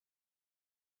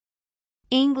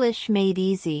English made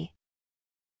easy.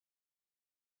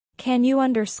 Can you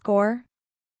underscore?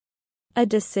 A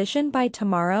decision by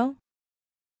tomorrow?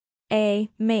 A.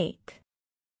 Make.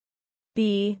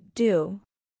 B. Do.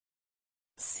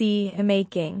 C.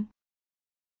 Making.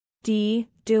 D.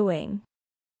 Doing.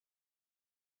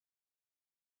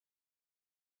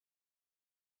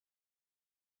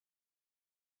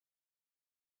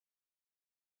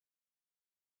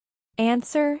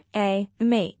 Answer A.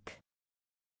 Make.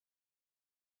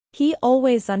 He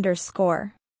always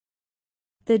underscore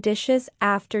the dishes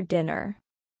after dinner.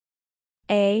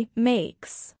 A.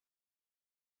 Makes.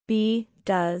 B.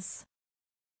 Does.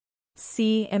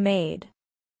 C. Made.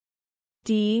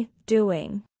 D.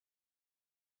 Doing.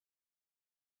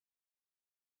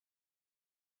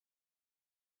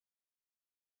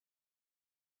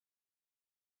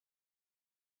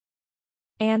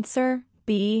 Answer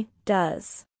B.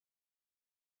 Does.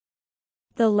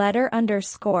 The letter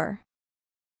underscore.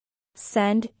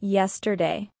 Send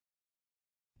yesterday.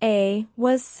 A.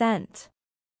 Was sent.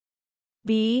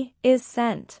 B. Is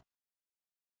sent.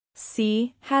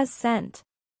 C. Has sent.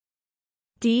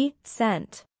 D.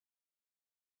 Sent.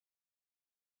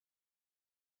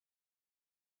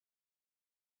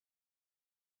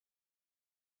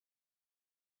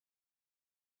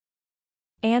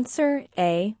 Answer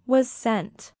A. Was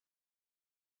sent.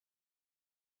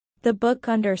 The book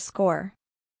underscore.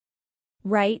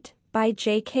 Right, by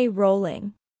J.K.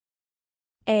 Rowling.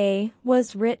 A.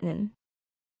 Was written.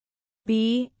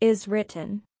 B. Is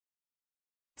written.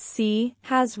 C.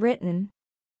 Has written.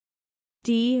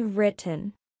 D.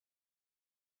 Written.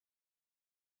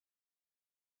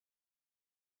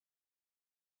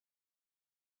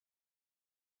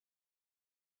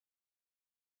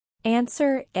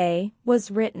 Answer A.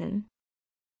 Was written.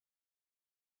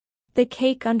 The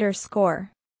cake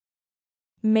underscore.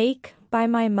 Make, by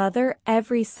my mother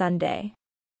every Sunday.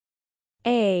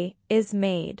 A. Is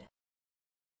made.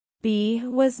 B.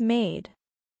 Was made.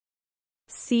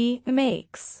 C.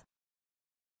 Makes.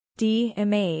 D.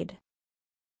 Made.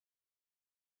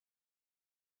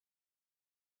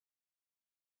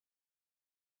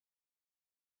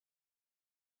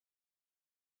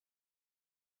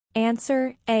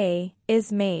 Answer A.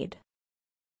 Is made.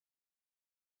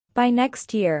 By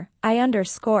next year, I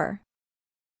underscore.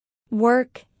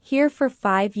 Work, here for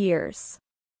 5 years.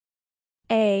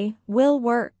 A. Will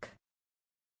work.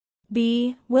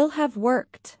 B. Will have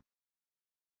worked.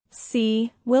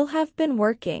 C. Will have been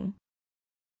working.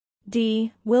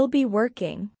 D. Will be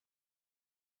working.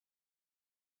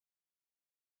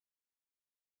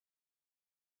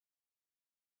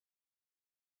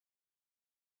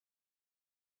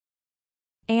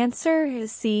 Answer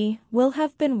is C. Will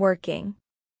have been working.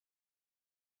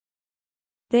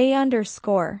 They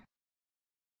underscore.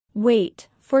 Wait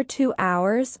for 2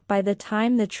 hours by the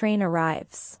time the train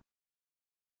arrives.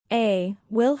 A.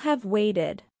 Will have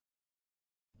waited.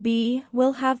 B.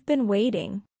 Will have been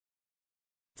waiting.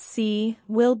 C.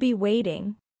 Will be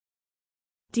waiting.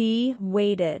 D.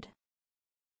 Waited.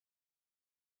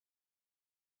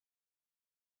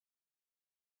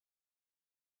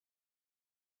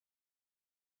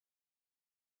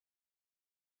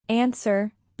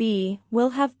 Answer B.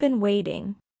 Will have been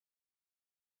waiting.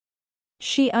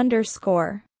 She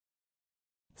underscore.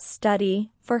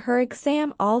 Study for her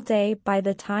exam all day by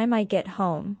the time I get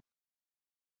home.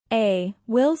 A.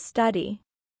 Will study.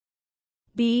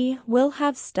 B. Will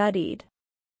have studied.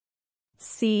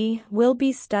 C. Will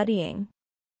be studying.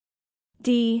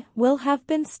 D. Will have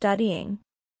been studying.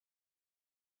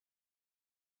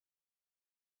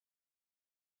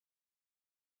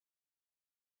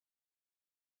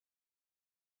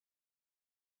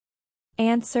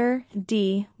 Answer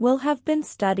D. Will have been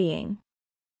studying.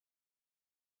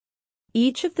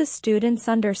 Each of the students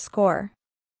underscore.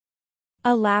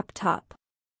 A laptop.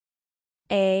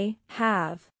 A.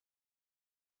 Have.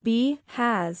 B.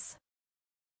 Has.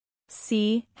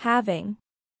 C. Having.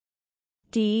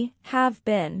 D. Have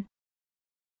been.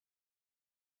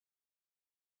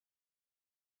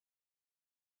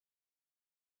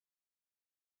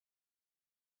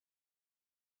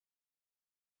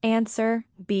 Answer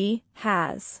B.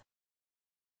 Has.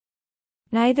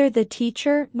 Neither the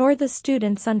teacher nor the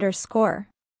students underscore.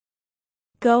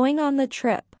 Going on the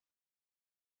trip.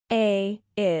 A.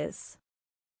 Is.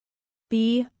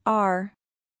 B. Are.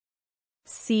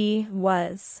 C.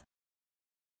 Was.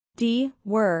 D.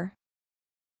 Were.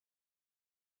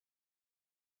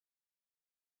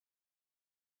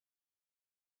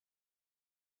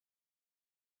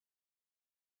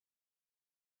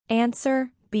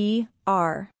 Answer B.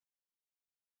 Are.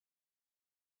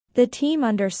 The team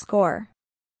underscore.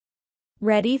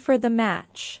 Ready for the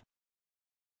match.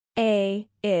 A,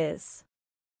 is.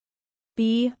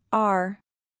 B, are.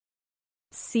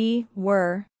 C,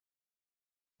 were.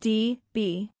 D,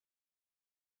 be.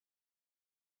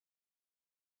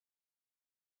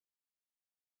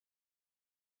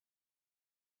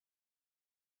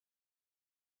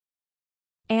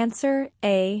 Answer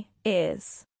A,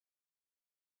 is.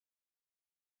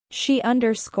 She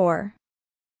underscore.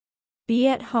 Be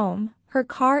at home, her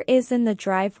car is in the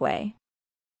driveway.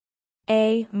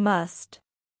 A, must.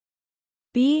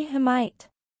 B, might.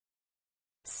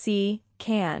 C,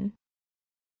 can.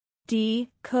 D,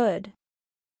 could.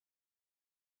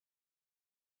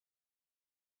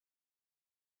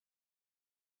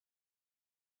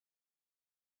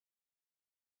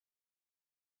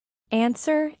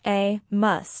 Answer A,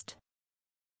 must.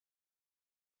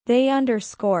 They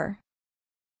underscore.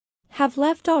 Have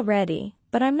left already,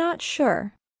 but I'm not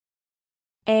sure.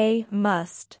 A,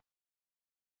 must.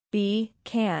 B,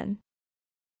 can.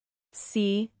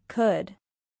 C, could.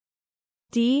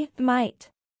 D, might.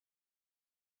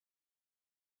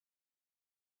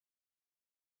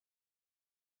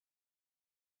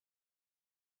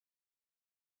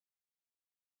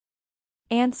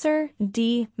 Answer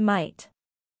D, might.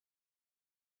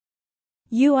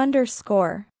 You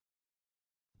underscore.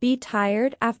 Be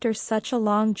tired after such a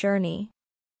long journey.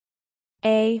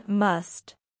 A,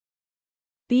 must.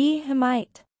 B,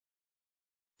 might.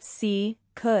 C,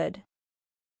 could.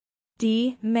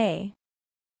 D, may.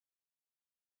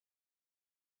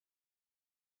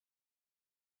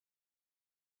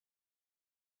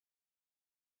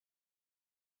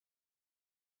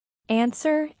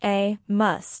 Answer A,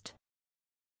 must.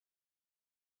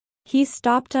 He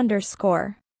stopped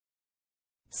underscore.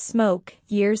 Smoke,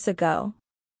 years ago.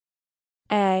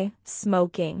 A,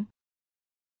 smoking.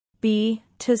 B,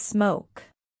 to smoke.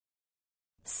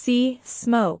 C,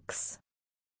 smokes.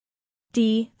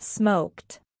 D,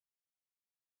 smoked.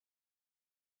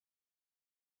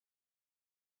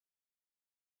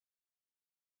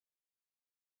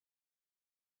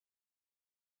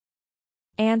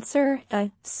 Answer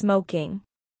A, smoking.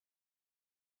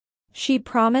 She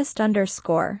promised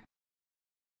underscore.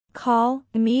 Call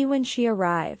me when she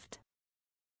arrived.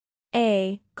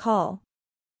 A, call.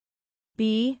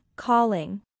 B,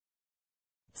 calling.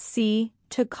 C,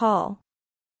 to call.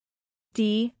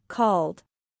 D, called.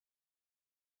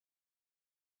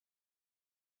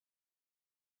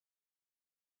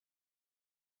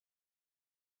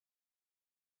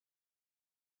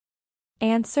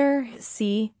 Answer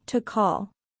C, to call.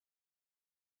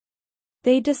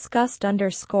 They discussed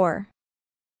underscore.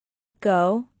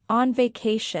 Go, on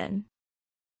vacation.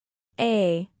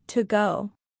 A, to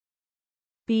go.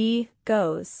 B,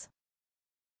 goes.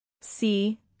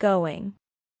 C, going.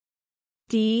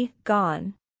 D,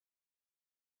 gone.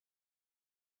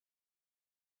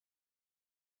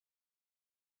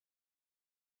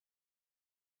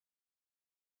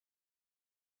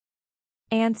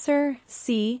 Answer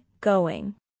C,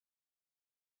 going.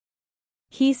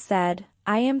 He said,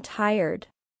 I am tired.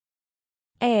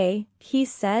 A, he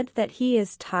said that he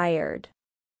is tired.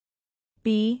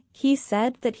 B, he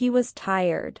said that he was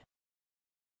tired.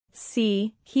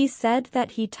 C, he said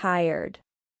that he tired.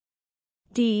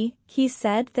 D, he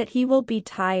said that he will be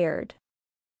tired.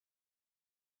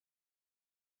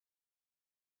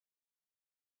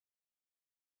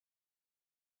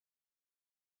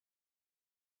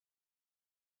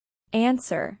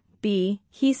 Answer B,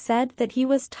 he said that he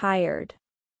was tired.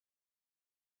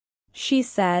 She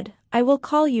said, I will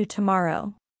call you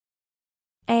tomorrow.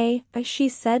 A, she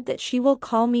said that she will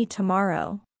call me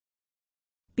tomorrow.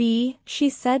 B, she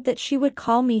said that she would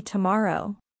call me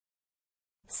tomorrow.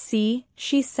 C,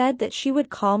 she said that she would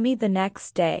call me the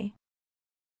next day.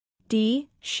 D,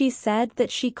 she said that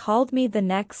she called me the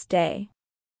next day.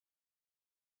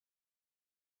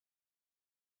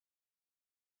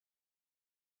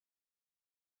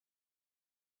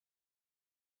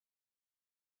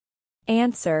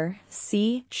 Answer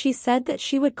C, she said that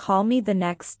she would call me the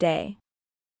next day.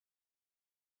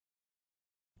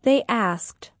 They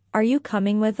asked, are you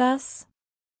coming with us?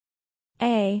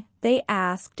 A, they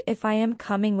asked if I am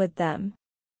coming with them.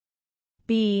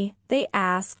 B, they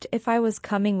asked if I was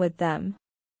coming with them.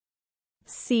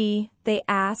 C, they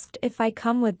asked if I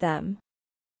come with them.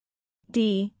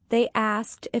 D, they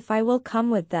asked if I will come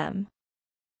with them.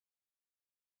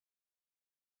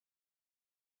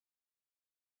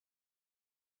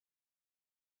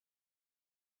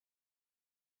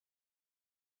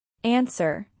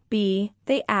 Answer B,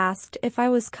 they asked if I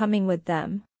was coming with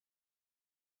them.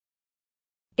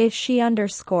 If she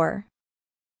underscore.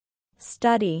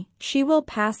 Study, she will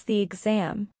pass the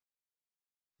exam.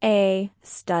 A,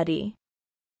 study.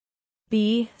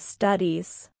 B.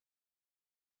 Studies.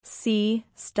 C.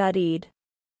 Studied.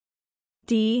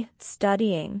 D.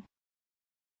 Studying.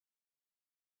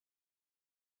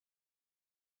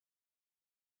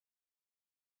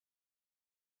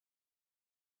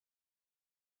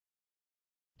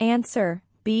 Answer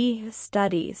B.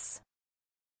 Studies.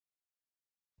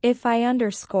 If I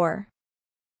underscore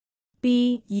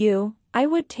B. You, I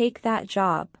would take that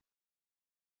job.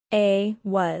 A.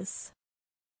 Was.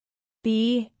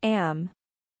 B. Am.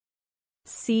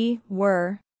 C.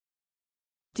 Were.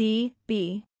 D.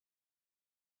 Be.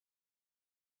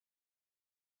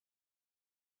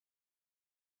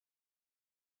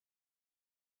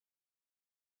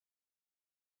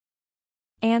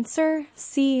 Answer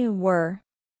C. Were.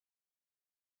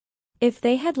 If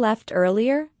they had left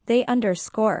earlier, they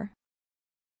underscore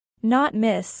not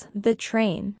miss the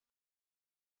train.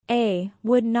 A.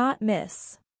 Would not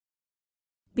miss.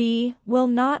 B. Will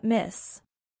not miss.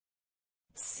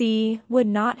 C. Would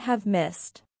not have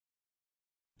missed.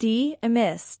 D.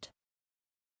 Missed.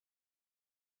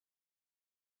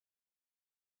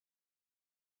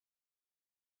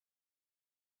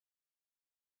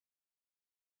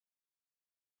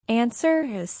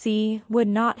 Answer C. Would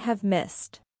not have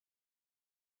missed.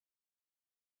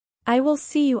 I will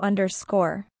see you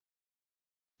underscore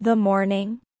the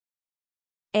morning.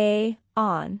 A.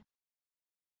 On.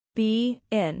 B.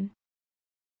 In.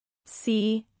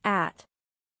 C. At.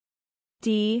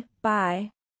 D. By.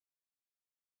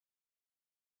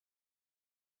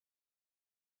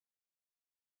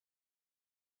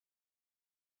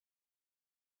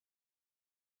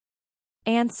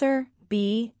 Answer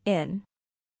B. In.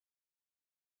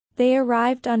 They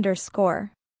arrived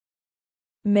underscore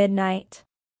midnight.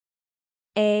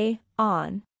 A.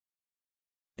 On.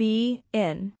 B.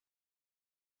 In.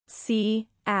 C.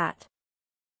 At.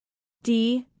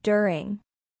 D. During.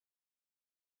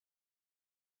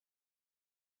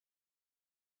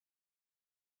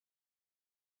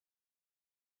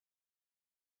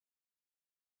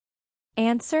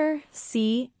 Answer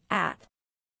C. At.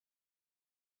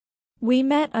 We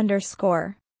met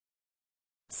underscore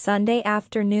Sunday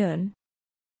afternoon.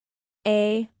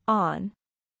 A. On.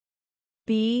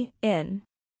 B. In.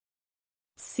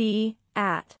 C.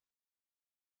 At.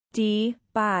 D.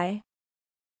 By.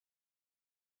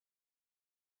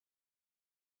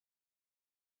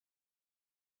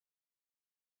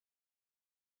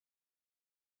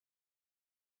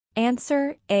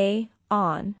 Answer A.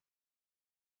 On.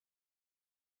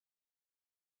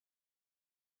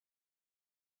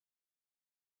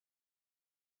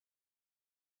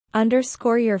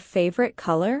 Underscore your favorite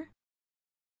color?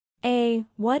 A.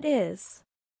 What is?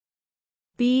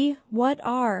 B. What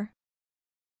are?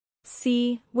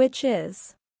 C. Which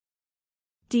is?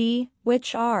 D.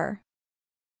 Which are?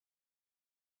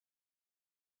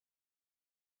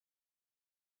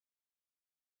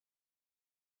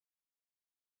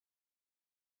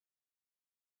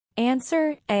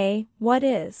 Answer A. What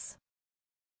is?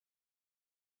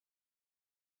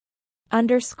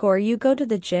 Underscore you go to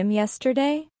the gym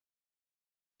yesterday?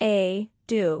 A.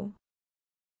 Do.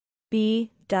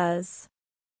 B. Does.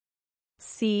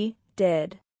 C.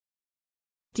 Did.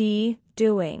 D.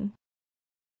 Doing.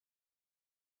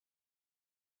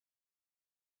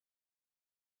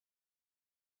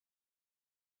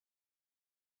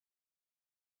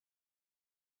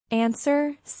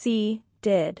 Answer C.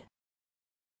 Did.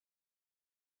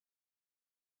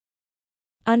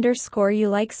 Underscore you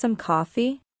like some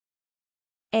coffee?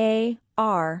 A.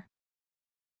 Are.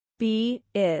 B.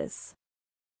 Is.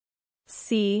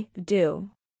 C. Do.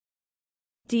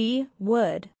 D.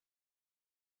 Would.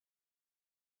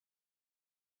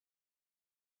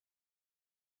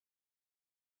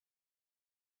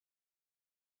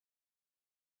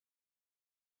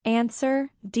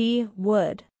 Answer D.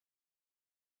 Would.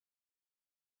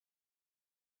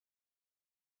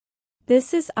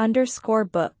 This is underscore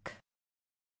book.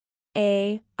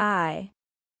 A. I.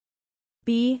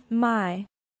 B. My.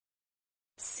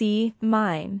 C.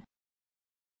 Mine.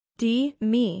 D.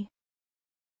 Me.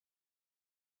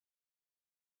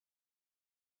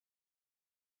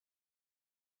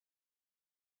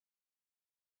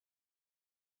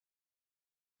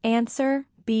 Answer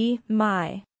B.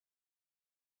 My.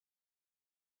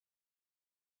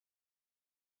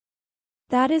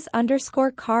 That is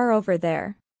underscore car over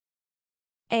there.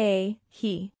 A.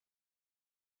 He.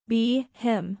 B.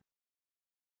 Him.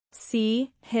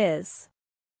 C. His.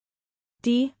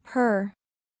 D. Her.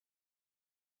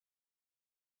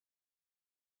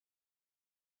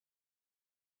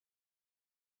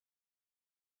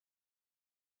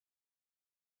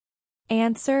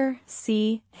 Answer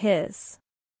C. His.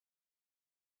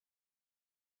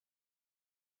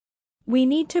 We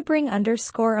need to bring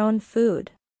underscore own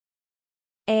food.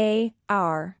 A,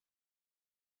 our.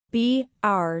 B,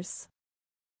 ours.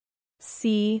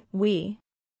 C, we.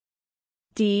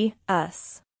 D,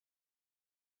 us.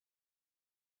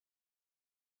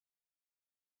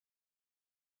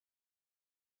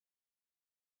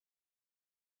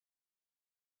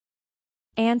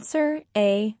 Answer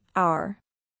A, our.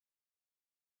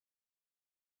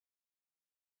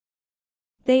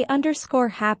 They underscore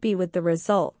happy with the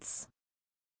results.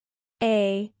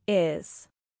 A, is.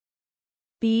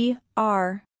 B,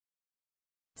 are.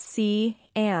 C,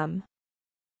 am.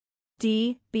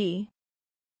 D, be.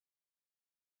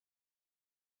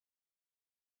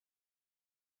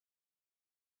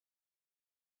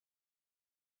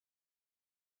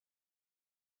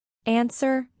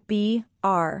 Answer B,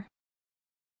 are.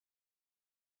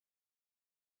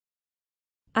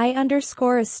 I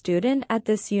underscore a student at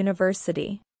this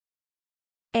university.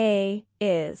 A,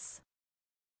 is.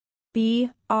 B,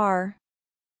 are.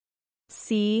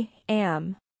 C,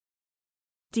 am.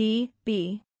 D,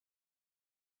 be.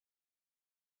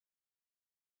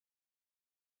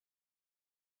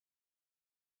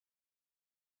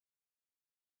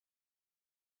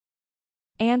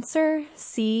 Answer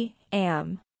C,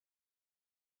 am.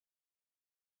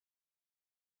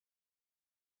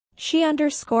 She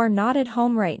underscore not at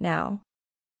home right now.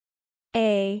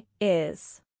 A,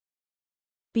 is.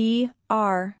 B,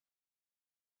 are.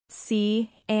 C,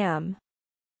 am.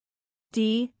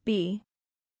 D, be.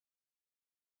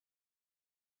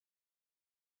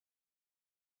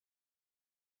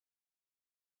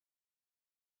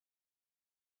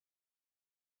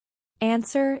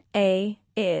 Answer A,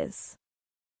 is.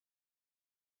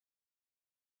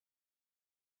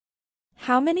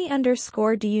 How many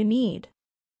underscore do you need?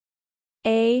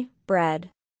 A, bread.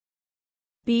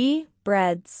 B,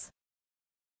 breads.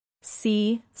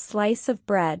 C, slice of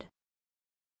bread.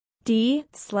 D,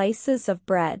 slices of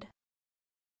bread.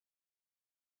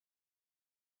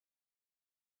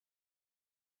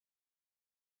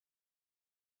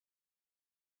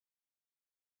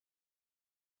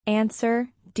 Answer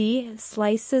D,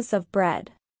 slices of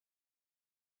bread.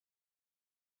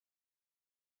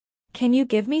 Can you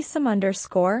give me some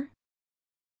underscore?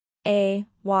 A,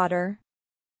 water.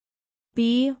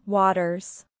 B,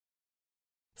 waters.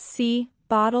 C,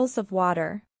 bottles of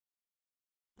water.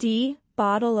 D,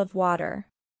 bottle of water.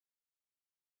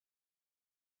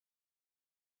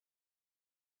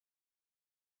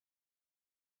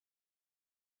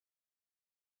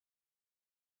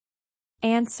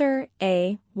 Answer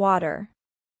A, water.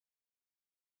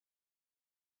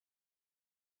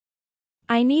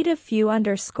 I need a few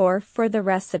underscore for the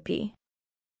recipe.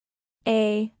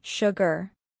 A,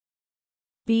 sugar.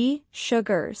 B,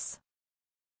 sugars.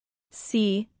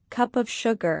 C, cup of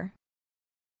sugar.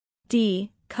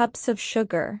 D, cups of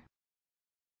sugar.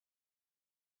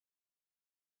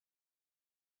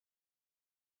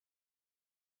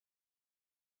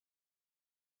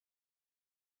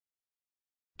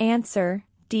 Answer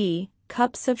D,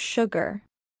 cups of sugar.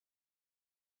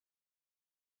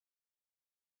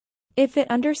 If it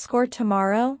underscore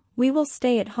tomorrow, we will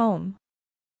stay at home.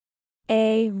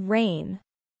 A, rain.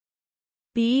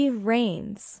 B,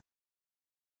 rains.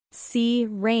 C,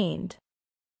 rained.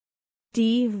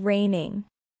 D, raining.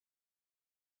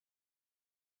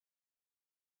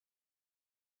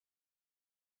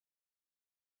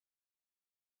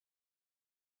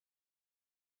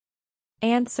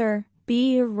 Answer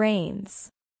B, rains.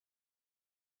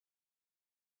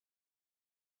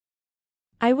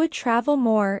 I would travel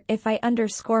more if I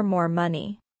underscore more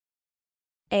money.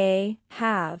 A,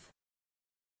 have.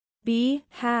 B,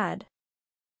 had.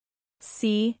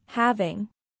 C, having.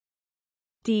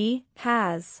 D,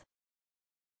 has.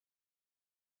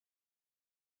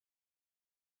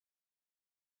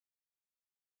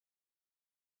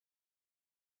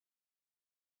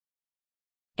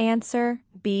 Answer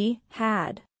B,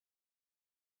 had.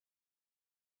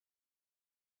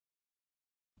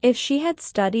 If she had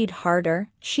studied harder,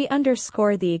 she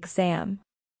underscore the exam.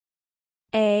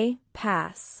 A,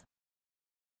 pass.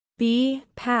 B,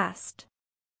 passed.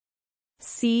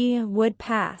 C, would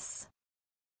pass.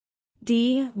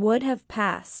 D, would have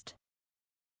passed.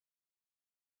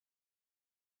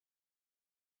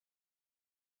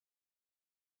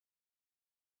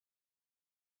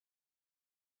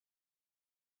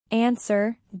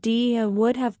 Answer D,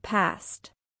 would have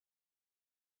passed.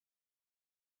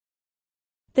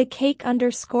 The cake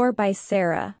underscore by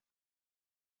Sarah.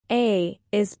 A,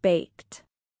 is baked.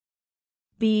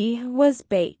 B, was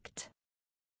baked.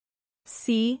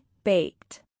 C,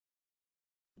 baked.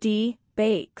 D,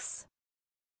 bakes.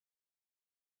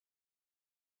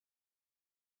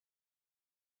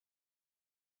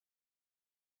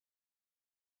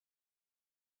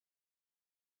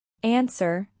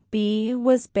 Answer, B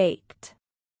was baked.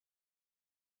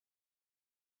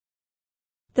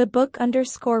 The book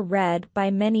read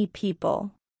by many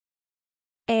people.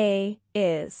 A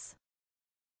is.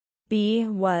 B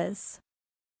was.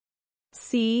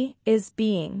 C is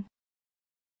being.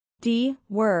 D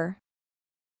were.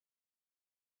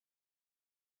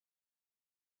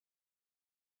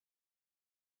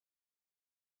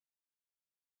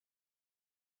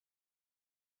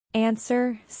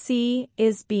 Answer, C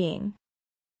is being.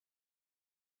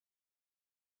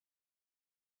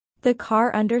 The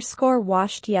car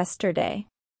washed yesterday.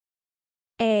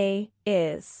 A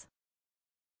is.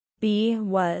 B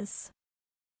was.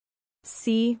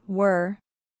 C were.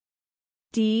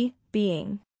 D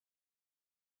being.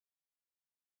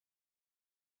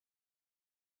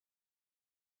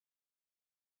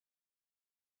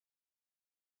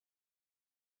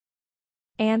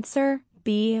 Answer,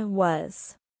 B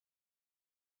was.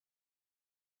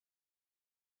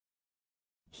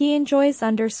 He enjoys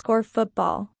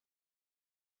football.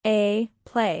 A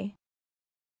play.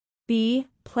 B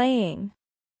playing.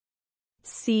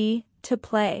 C to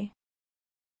play.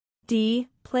 D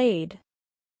played.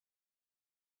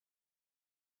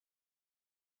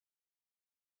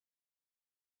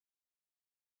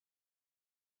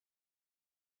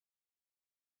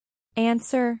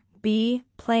 Answer, B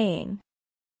playing.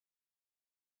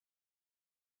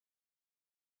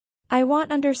 I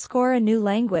want a new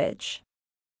language.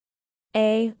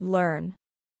 A learn.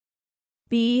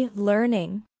 B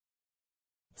learning.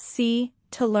 C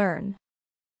to learn.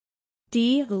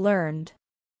 D learned.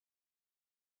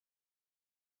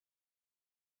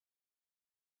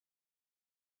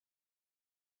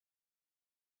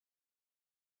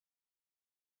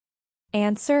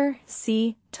 Answer,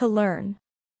 C to learn.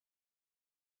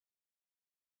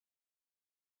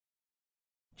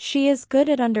 She is good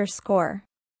at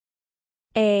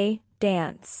A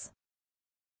dance.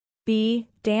 B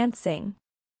dancing.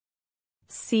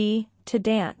 C to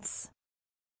dance.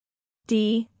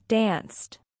 D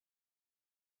danced.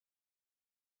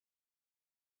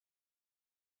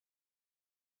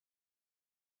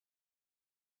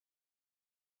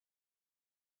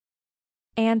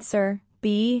 Answer,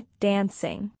 B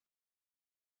dancing.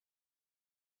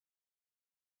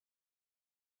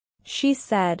 She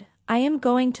said, I am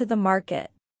going to the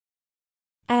market.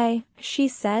 A. She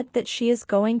said that she is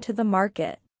going to the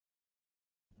market.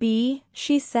 B.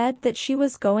 She said that she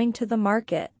was going to the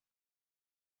market.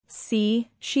 C.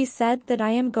 She said that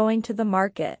I am going to the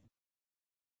market.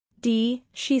 D.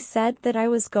 She said that I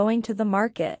was going to the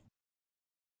market.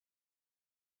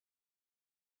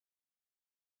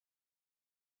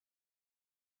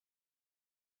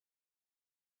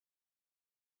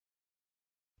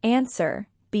 Answer,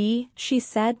 B. She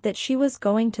said that she was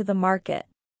going to the market.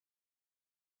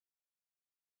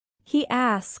 He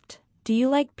asked, do you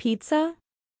like pizza?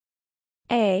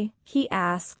 A. He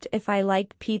asked if I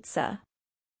liked pizza.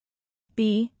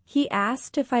 B. He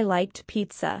asked if I liked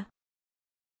pizza.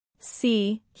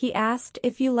 C. He asked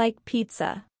if you like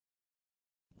pizza.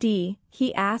 D.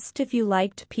 He asked if you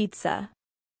liked pizza.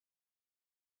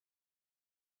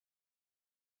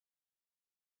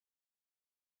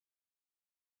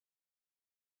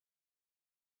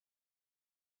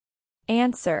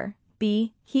 Answer,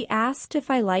 B. He asked if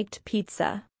I liked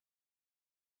pizza.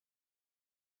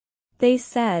 They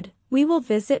said, we will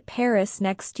visit Paris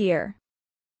next year.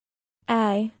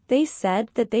 A. They said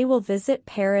that they will visit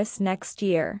Paris next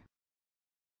year.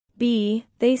 B.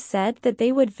 They said that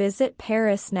they would visit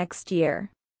Paris next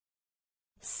year.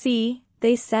 C.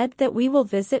 They said that we will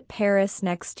visit Paris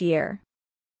next year.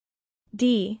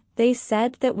 D. They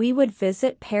said that we would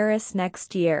visit Paris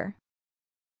next year.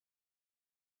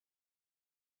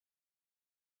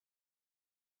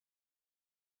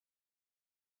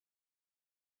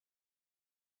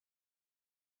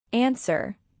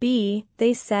 Answer, B.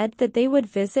 They said that they would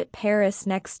visit Paris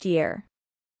next year.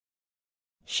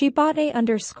 She bought a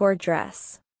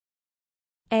dress.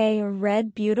 A.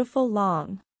 Red beautiful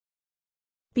long.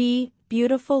 B.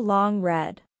 Beautiful long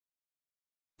red.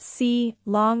 C.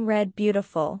 Long red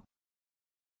beautiful.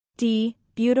 D.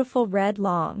 Beautiful red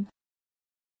long.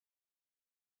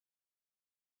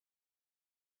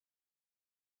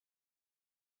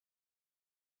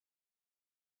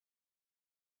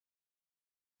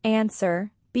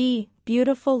 Answer, B.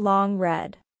 Beautiful long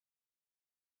red.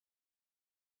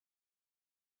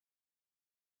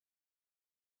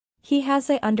 He has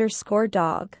a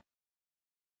dog.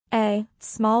 A.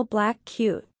 Small black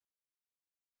cute.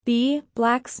 B.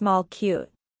 Black small cute.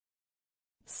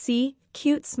 C.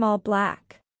 Cute small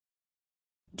black.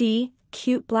 D.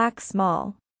 Cute black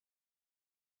small.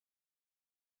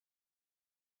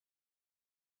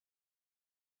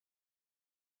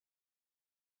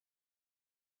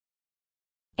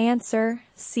 Answer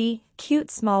C. Cute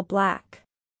small black.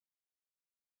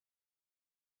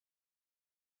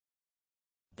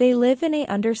 They live in a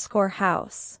underscore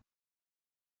house.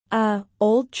 A.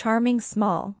 Old charming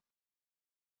small.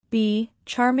 B.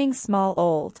 Charming small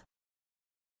old.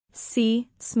 C.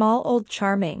 Small old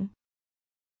charming.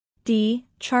 D.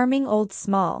 Charming old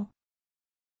small.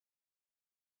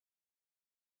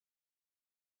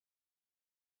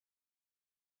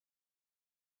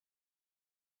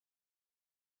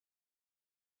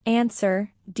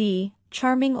 Answer D.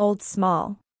 Charming old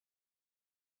small.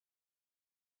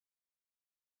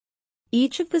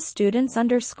 Each of the students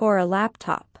underscore a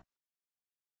laptop.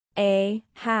 A.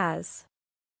 Has.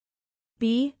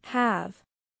 B. Have.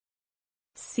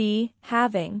 C.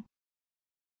 Having.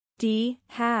 D.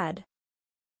 Had.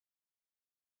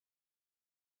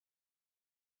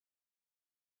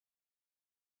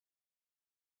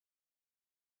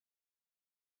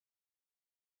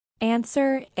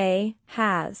 Answer A.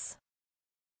 Has.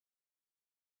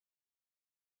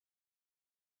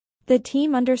 The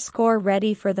team underscore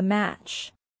ready for the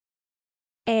match.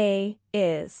 A.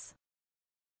 Is.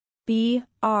 B.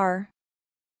 Are.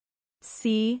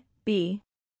 C. Be.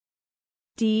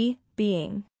 D.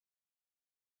 Being.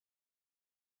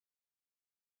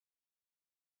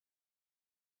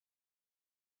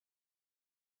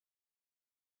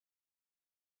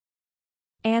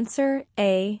 Answer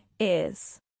A.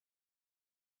 Is.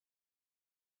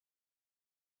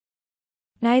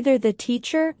 Neither the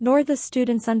teacher nor the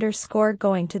students underscore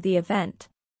going to the event.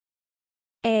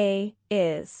 A.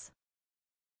 Is.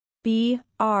 B.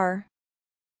 Are.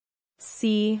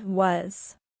 C.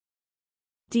 Was.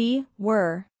 D.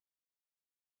 Were.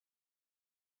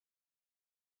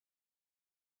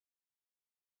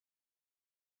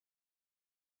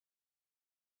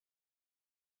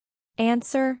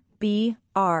 Answer B.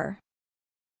 Are.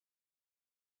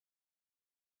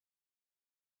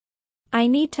 I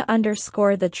need to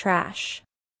underscore the trash.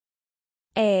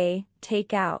 A.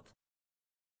 Take out.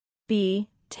 B.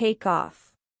 Take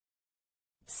off.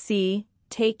 C.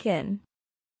 Take in.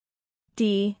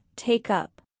 D. Take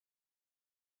up.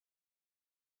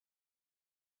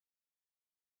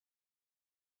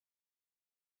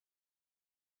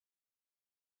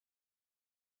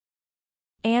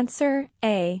 Answer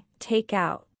A. Take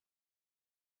out.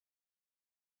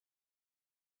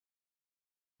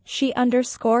 She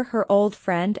underscore her old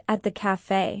friend at the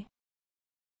cafe.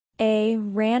 A.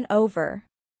 Ran over.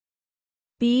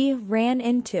 B. Ran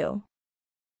into.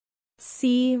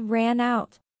 C. Ran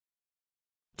out.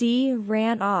 D.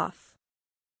 Ran off.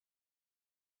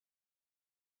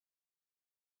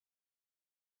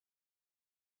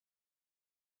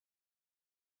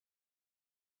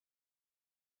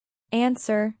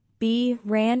 Answer B.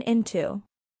 Ran into.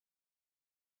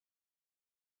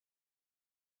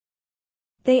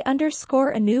 They underscore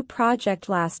a new project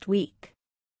last week.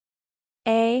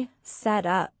 A. Set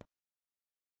up.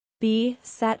 B.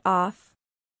 Set off.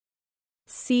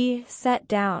 C. Set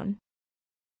down.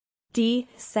 D.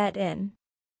 Set in.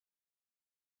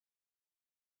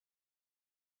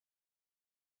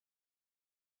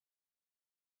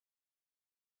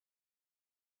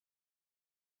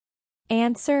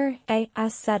 Answer A.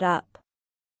 Set up.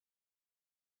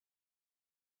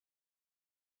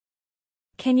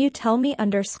 Can you tell me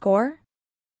underscore?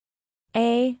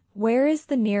 A. Where is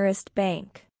the nearest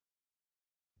bank?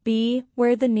 B.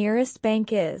 Where the nearest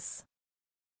bank is.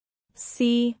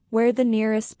 C. Where the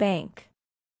nearest bank.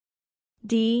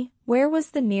 D. Where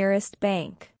was the nearest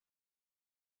bank?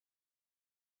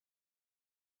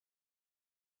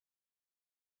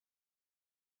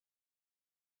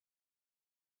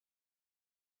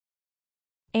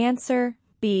 Answer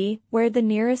B. Where the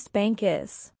nearest bank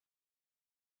is.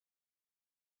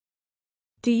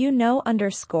 Do you know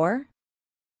underscore?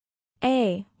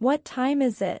 A. What time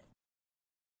is it?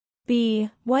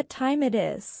 B. What time it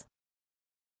is?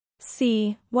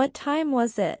 C. What time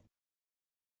was it?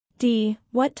 D.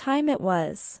 What time it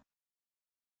was?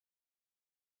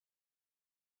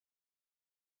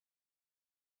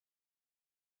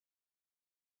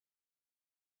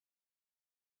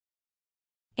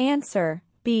 Answer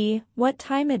B. What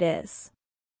time it is?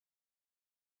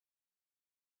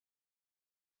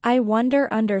 I wonder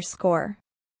underscore.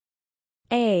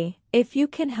 A. If you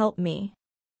can help me.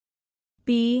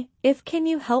 B. If can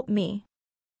you help me.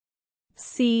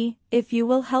 C. If you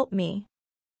will help me.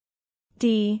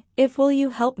 D. If will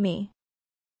you help me.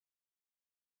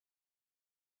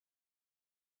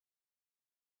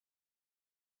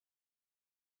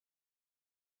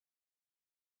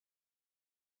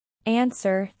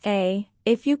 Answer A.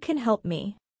 If you can help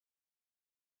me.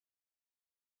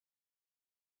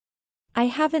 I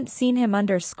haven't seen him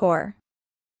underscore.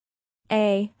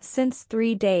 A. Since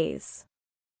 3 days.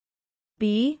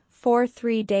 B. For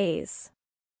 3 days.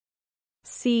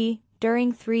 C.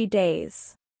 During 3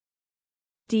 days.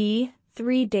 D.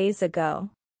 3 days ago.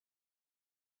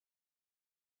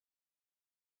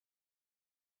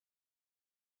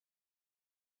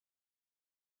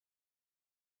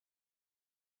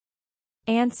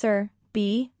 Answer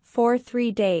B. For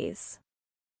 3 days.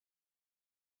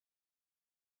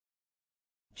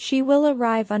 She will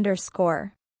arrive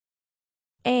underscore.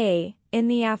 A. In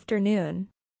the afternoon.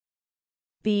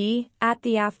 B. At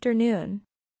the afternoon.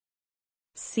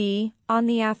 C. On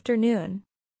the afternoon.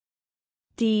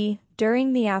 D.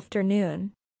 During the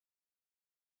afternoon.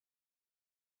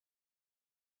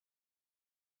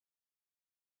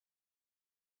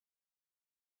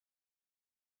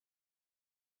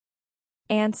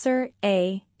 Answer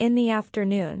A. In the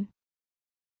afternoon.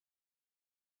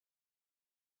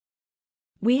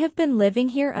 We have been living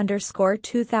here underscore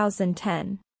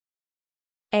 2010.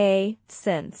 A.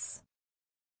 Since.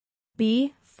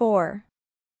 B. For.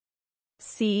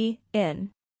 C.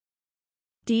 In.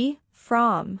 D.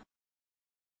 From.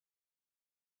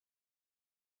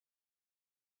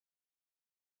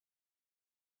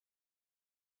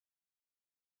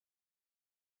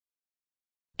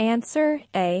 Answer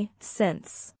A.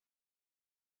 Since.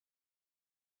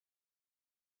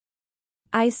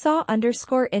 I saw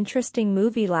underscore interesting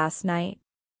movie last night.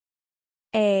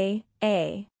 A.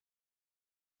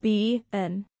 B.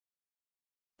 An.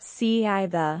 C. I.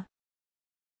 The.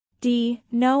 D.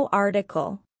 No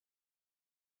article.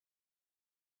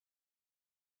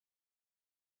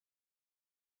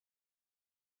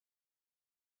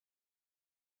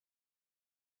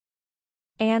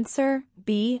 Answer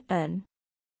B. An.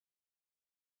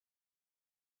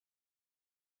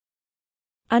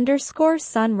 Underscore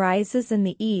sun rises in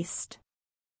the east.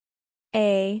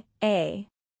 A.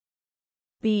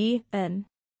 B. An.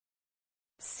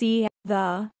 C.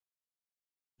 The.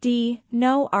 D.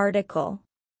 No article.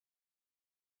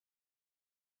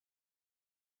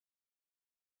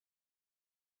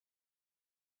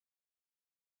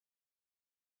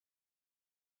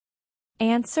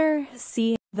 Answer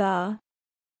C. The.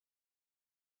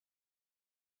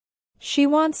 She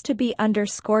wants to be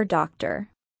underscore doctor.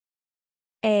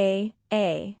 A.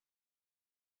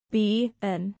 B.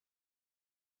 An.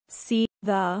 C.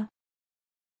 The.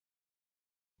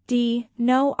 D.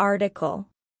 No article.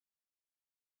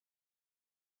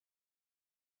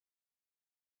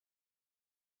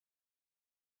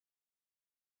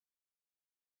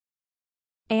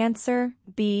 Answer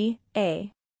B.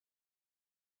 A.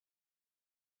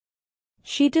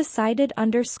 She decided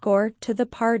underscore to the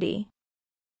party.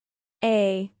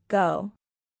 A. Go.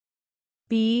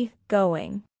 B.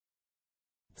 Going.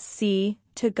 C.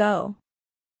 To go.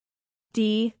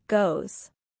 D.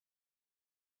 Goes.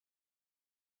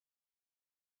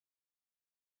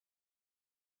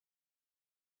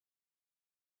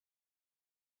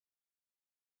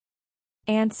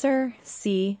 Answer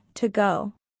C. To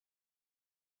go.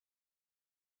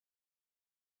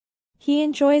 He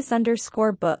enjoys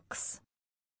underscore books.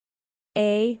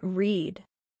 A. Read.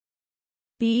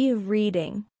 B.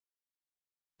 Reading.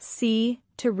 C.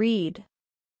 To read.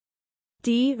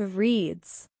 D.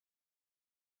 Reads.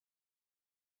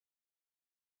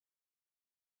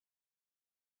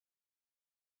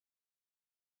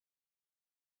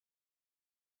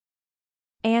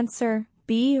 Answer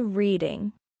B.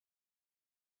 Reading.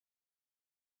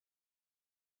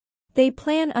 They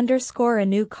plan underscore a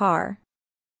new car.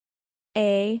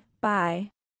 A. Buy.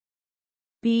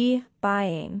 B.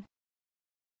 Buying.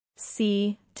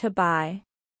 C. To buy.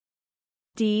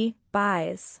 D.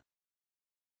 Buys.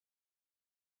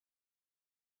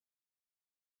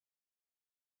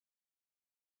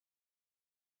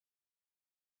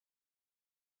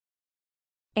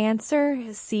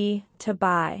 Answer C. To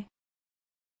buy.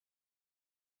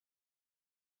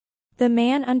 The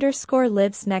man underscore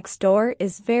lives next door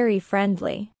is very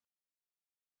friendly.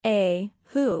 A.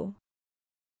 Who?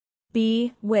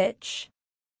 B. Which?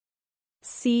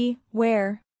 C.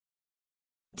 Where?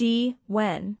 D.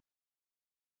 When?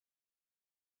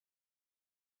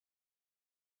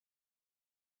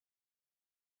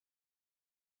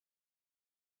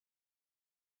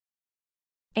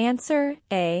 Answer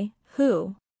A.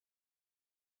 Who?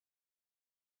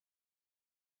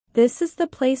 This is the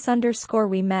place underscore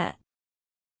we met.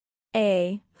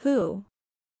 A. Who?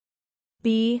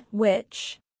 B.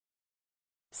 Which?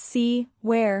 C.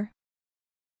 Where?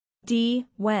 D.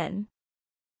 When?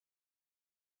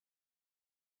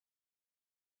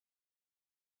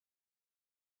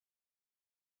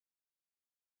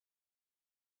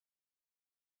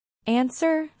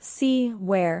 Answer C.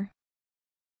 Where.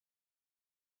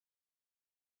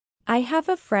 I have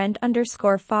a friend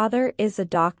underscore father is a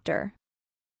doctor.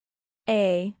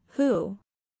 A. Who?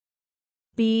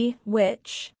 B.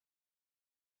 Which?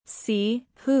 C.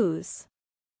 Whose?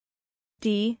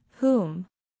 D. Whom?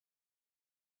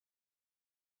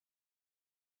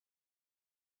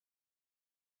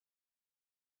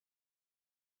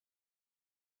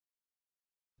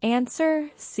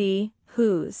 Answer C.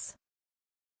 Whose.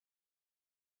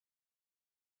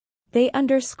 They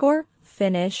underscore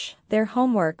finish their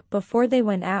homework before they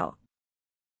went out.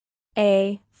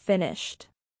 A. Finished.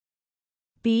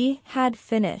 B. Had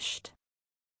finished.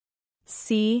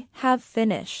 C. Have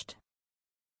finished.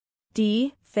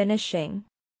 D. Finishing.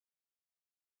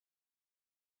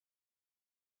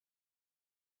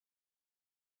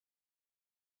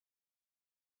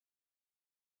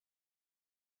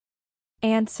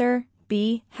 Answer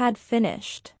B. Had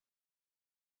finished.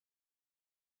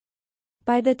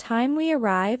 By the time we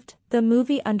arrived, the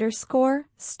movie underscore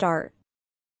start.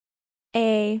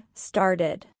 A.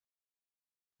 Started.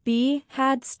 B.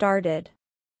 Had started.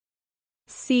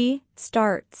 C.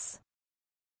 Starts.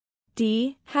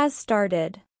 D. Has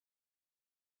started.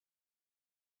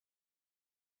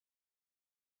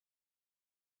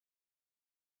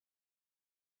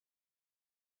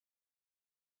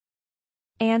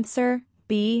 Answer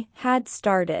B. Had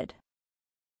started.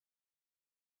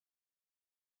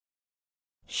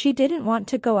 She didn't want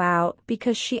to go out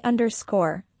because she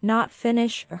underscore not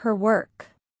finish her work.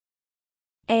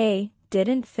 A.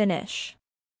 Didn't finish.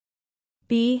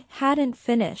 B. Hadn't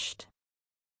finished.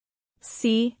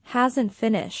 C. Hasn't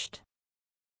finished.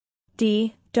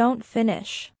 D. Don't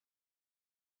finish.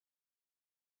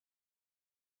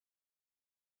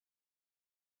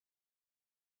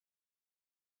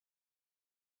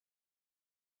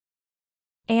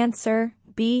 Answer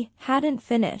B. Hadn't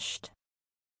finished.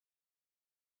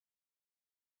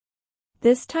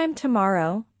 This time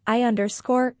tomorrow, I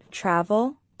underscore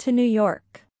travel to New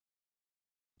York.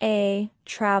 A.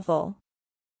 Travel.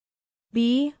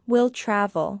 B. Will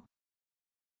travel.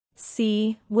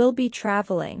 C. Will be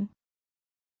traveling.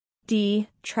 D.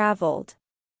 Traveled.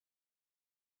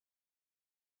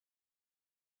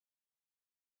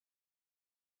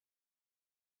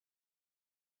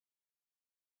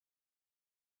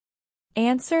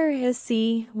 Answer is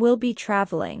C. Will be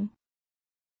traveling.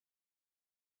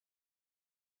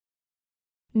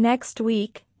 Next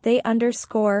week, they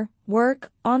underscore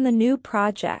work on the new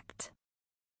project.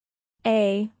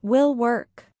 A. Will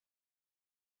work.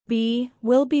 B.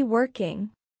 Will be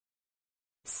working.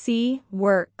 C.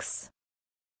 Works.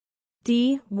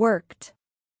 D. Worked.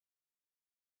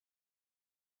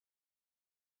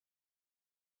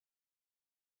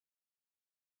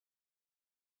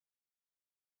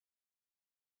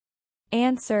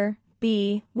 Answer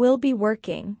B. Will be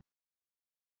working.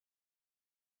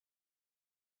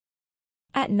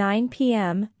 At 9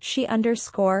 p.m., she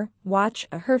underscore watch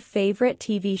her favorite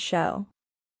TV show.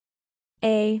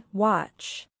 A.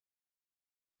 Watch.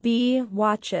 B.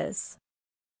 Watches.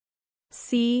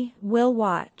 C. Will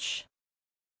watch.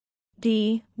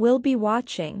 D. Will be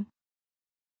watching.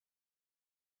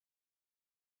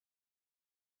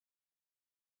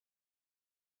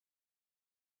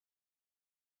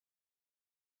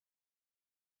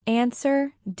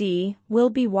 Answer D. Will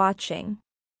be watching.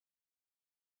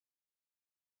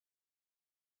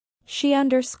 She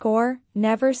underscore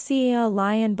never see a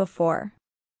lion before.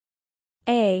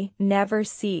 A. Never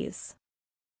sees.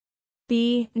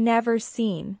 B. Never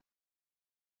seen.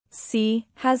 C.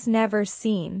 Has never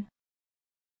seen.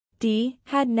 D.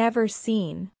 Had never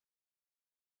seen.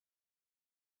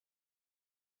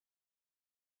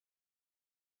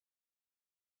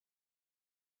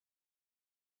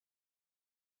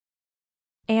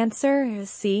 Answer is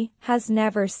C. Has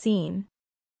never seen.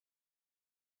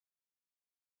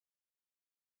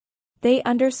 They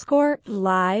underscore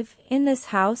live in this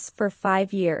house for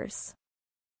 5 years.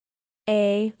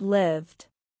 A. Lived.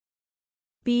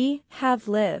 B. Have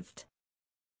lived.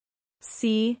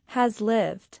 C. Has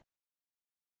lived.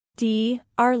 D.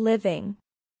 Are living.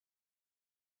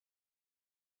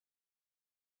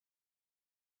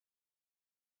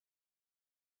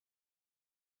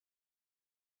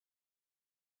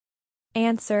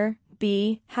 Answer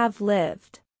B. Have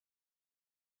lived.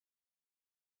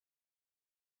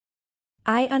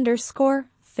 I underscore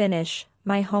finish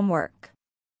my homework.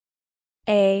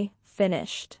 A.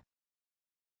 Finished.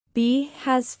 B.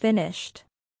 Has finished.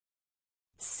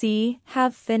 C.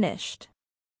 Have finished.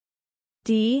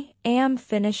 D. Am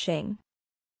finishing.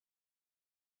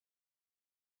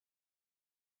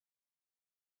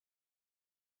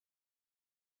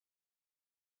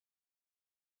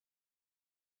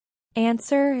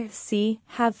 Answer C.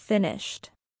 Have finished.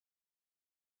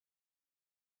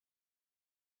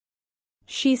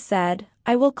 She said,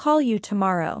 I will call you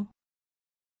tomorrow.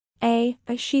 A.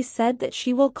 She said that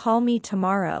she will call me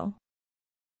tomorrow.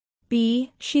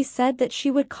 B. She said that she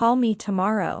would call me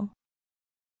tomorrow.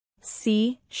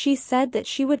 C. She said that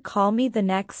she would call me the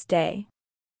next day.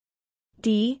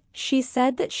 D. She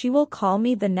said that she will call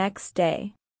me the next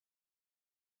day.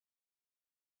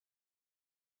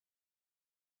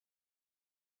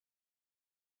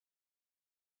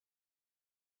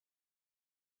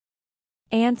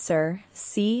 Answer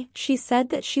C. She said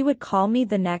that she would call me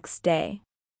the next day.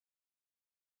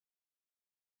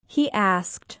 He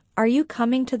asked, Are you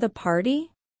coming to the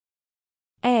party?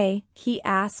 A. He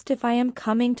asked if I am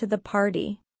coming to the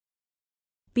party.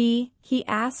 B. He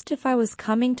asked if I was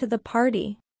coming to the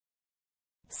party.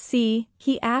 C.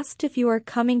 He asked if you are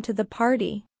coming to the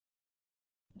party.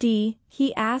 D.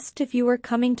 He asked if you were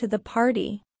coming to the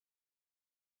party.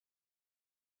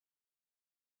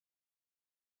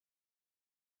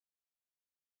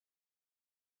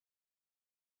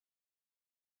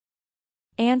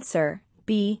 Answer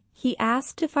B. He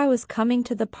asked if I was coming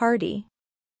to the party.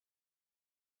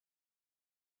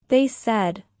 They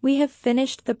said, We have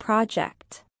finished the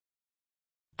project.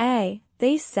 A.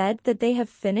 They said that they have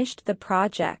finished the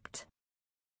project.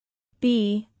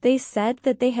 B. They said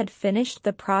that they had finished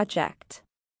the project.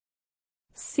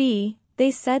 C.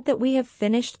 They said that we have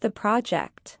finished the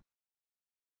project.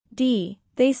 D.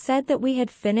 They said that we had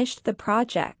finished the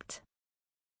project.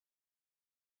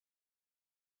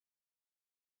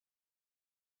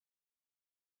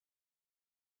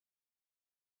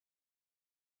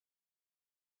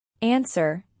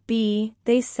 Answer B.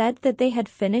 They said that they had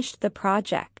finished the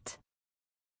project.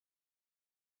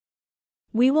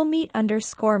 We will meet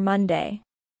Monday.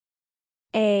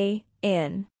 A.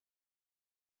 In.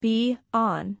 B.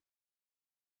 On.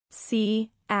 C.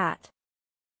 At.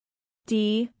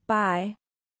 D. By.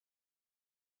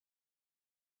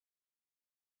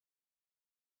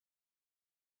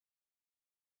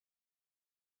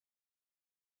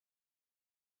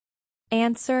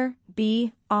 Answer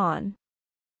B. On.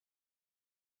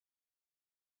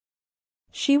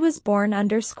 She was born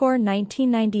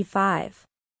 1995.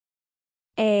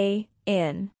 A.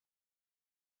 In.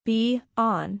 B.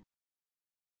 On.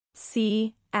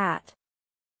 C. At.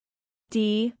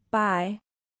 D. By.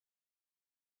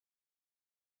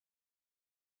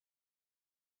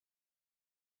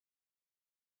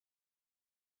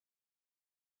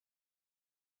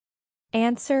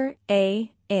 Answer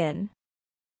A. In.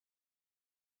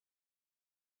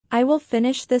 I will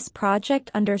finish this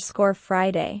project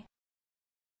Friday.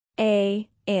 A.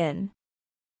 In.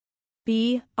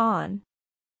 B. On.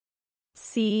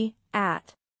 C.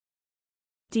 At.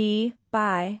 D.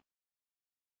 By.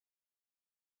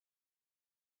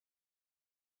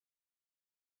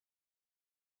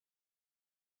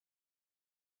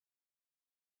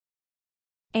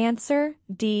 Answer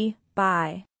D.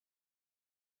 By.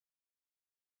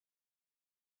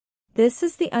 This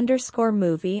is the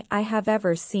movie I have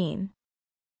ever seen.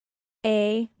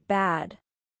 A. Bad.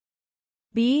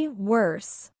 B.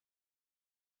 Worse.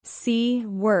 C.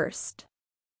 Worst.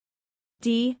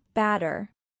 D. Badder.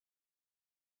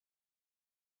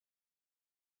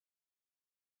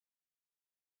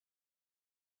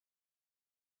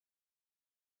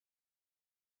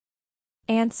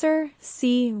 Answer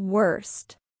C.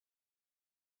 Worst.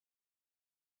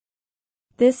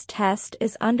 This test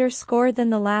is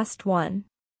than the last one.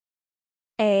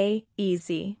 A.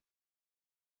 Easy.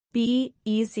 B.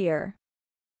 Easier.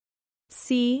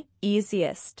 C.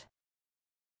 Easiest.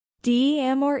 D.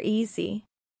 Am or easy.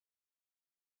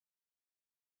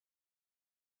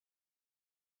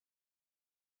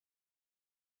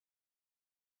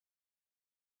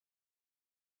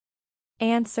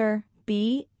 Answer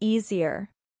B. Easier.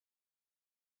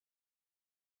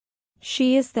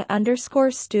 She is the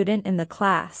student in the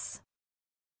class.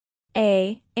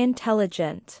 A.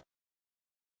 Intelligent.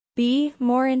 B.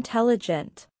 More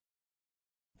intelligent.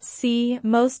 C.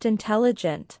 Most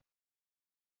intelligent.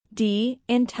 D.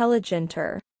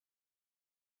 Intelligenter.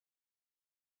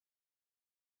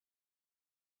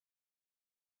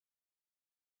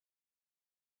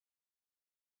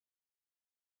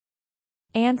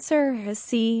 Answer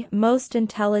C. Most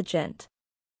intelligent.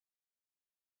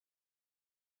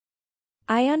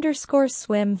 I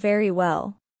swim very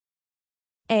well.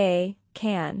 A.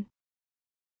 Can.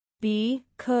 B.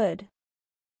 Could.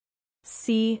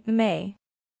 C. May.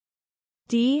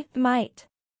 D. Might.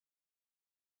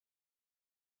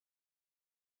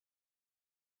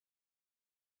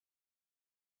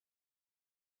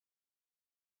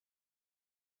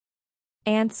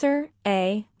 Answer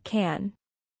A. Can.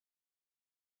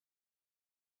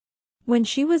 When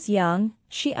she was young,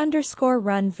 she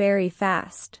run very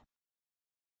fast.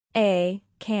 A.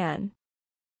 Can.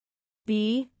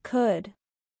 B. Could.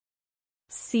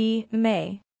 C.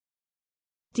 May.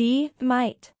 D.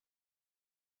 Might.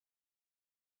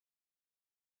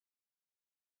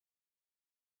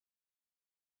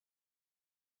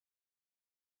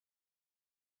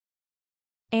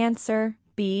 Answer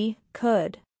B.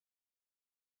 Could.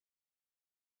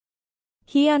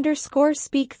 He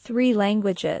speak 3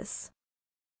 languages.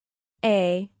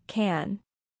 A. Can.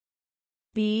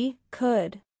 B.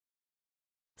 Could.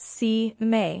 C.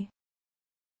 May.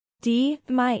 D.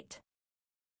 Might.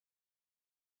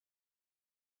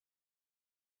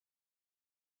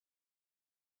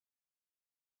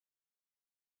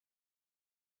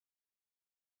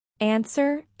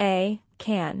 Answer A.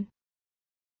 Can.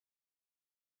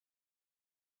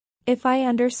 If I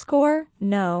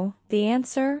know the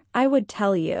answer, I would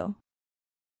tell you.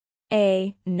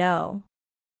 A. No.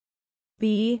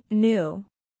 B. Knew.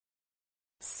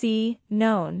 C.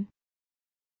 Known.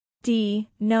 D.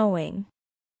 Knowing.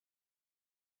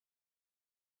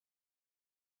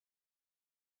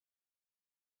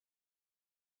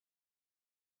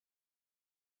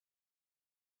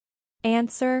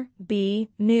 Answer B.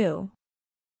 Knew.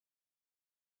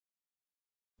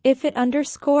 If it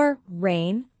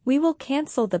rain, we will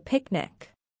cancel the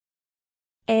picnic.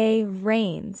 A.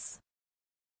 Rains.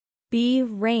 B.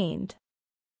 Rained.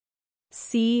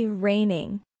 C.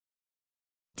 Raining.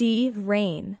 D.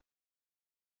 Rain.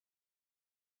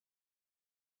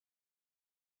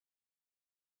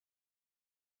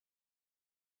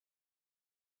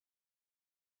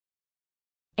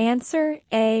 Answer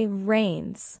A.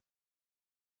 Rains.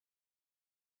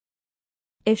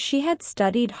 If she had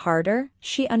studied harder,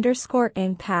 she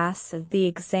in pass the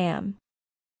exam.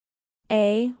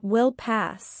 A. Will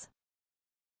pass.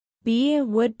 B.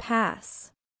 Would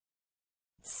pass.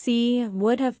 C.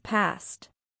 Would have passed.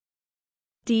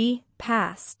 D.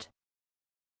 Passed.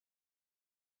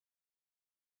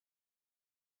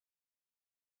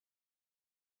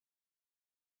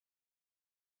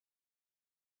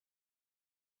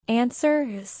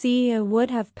 Answer C. Would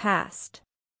have passed.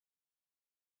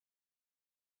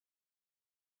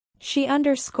 She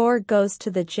goes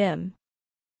to the gym.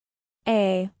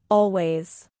 A.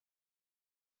 Always.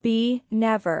 B.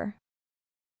 Never.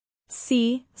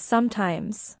 C.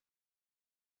 Sometimes.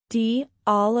 D.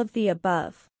 All of the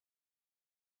above.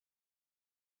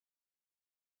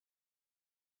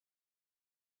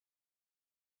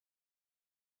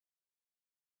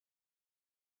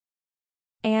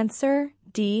 Answer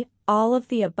D. All of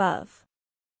the above.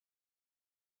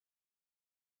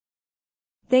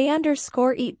 They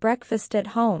eat breakfast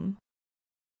at home.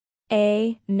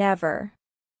 A. Never.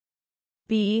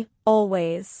 B.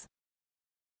 Always.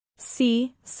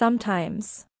 C.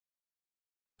 Sometimes.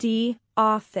 D.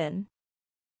 Often.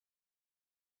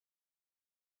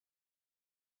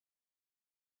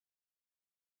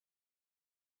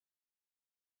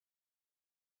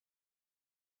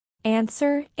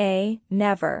 Answer A.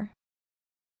 Never.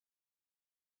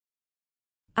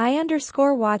 I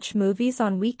watch movies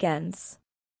on weekends.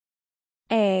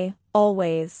 A.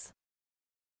 Always.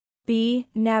 B.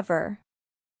 Never.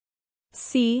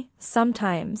 C.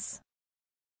 Sometimes.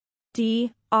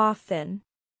 D. Often.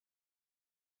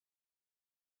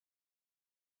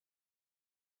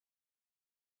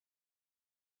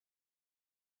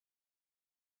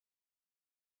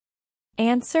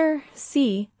 Answer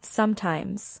C.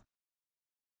 Sometimes.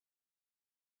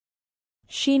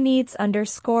 She needs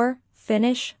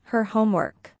finish her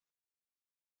homework.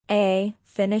 A.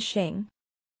 Finishing.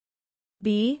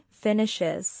 B.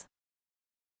 Finishes.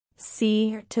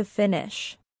 C. To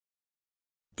finish.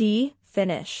 D.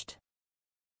 Finished.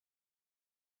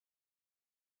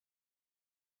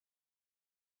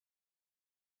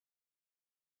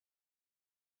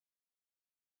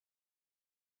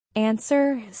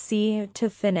 Answer C. To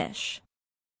finish.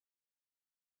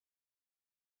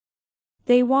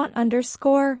 They want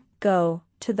go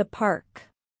to the park.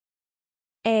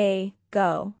 A.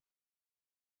 Go.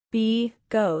 B.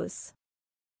 Goes.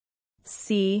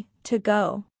 C. To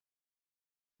go.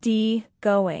 D.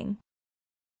 Going.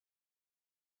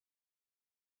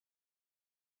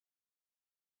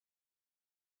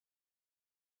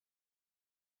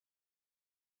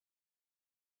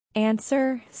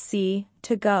 Answer C.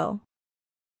 To go.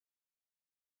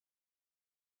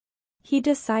 He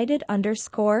decided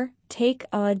take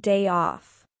a day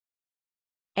off.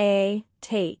 A.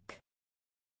 Take.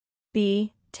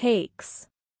 B. Takes.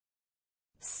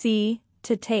 C.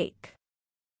 To take.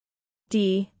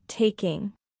 D.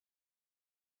 Taking.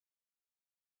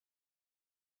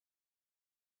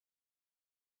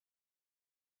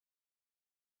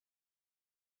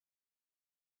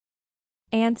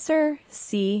 Answer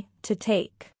C. To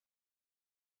take.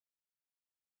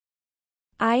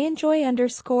 I enjoy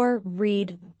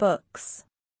read books.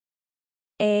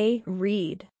 A.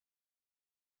 Read.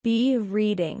 B.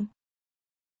 Reading.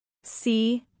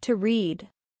 C. To read.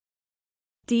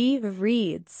 D.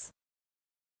 Reads.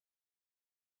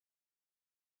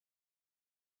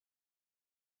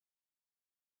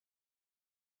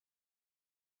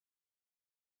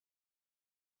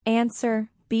 Answer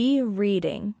B.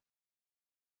 Reading.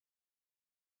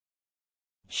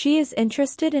 She is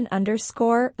interested in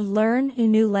learn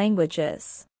new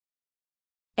languages.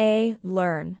 A.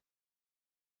 Learn.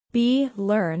 B.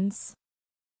 Learns.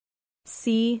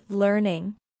 C.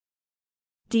 Learning.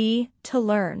 D. To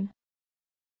learn.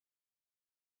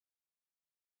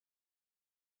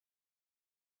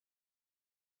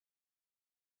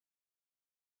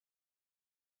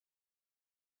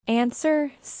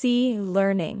 Answer C.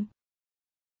 Learning.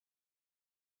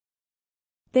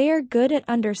 They are good at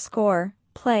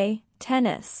play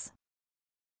tennis.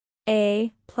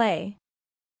 A. Play.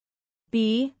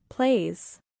 B.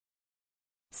 Plays.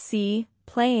 C.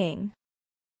 Playing.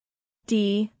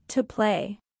 D. To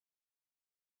play.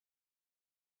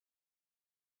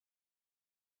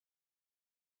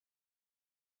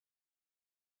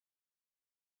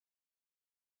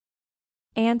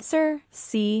 Answer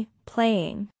C.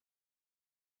 Playing.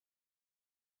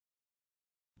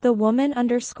 The woman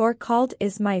called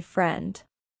is my friend.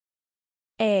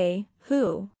 A.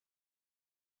 Who.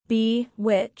 B.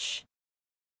 Which.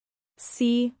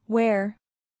 C. Where.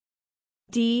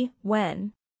 D.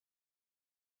 When.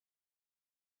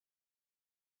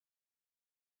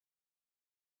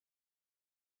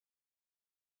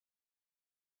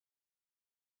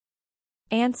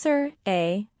 Answer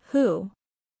A. Who.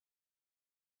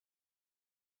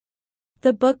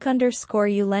 The book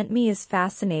you lent me is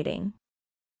fascinating.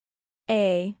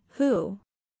 A. Who.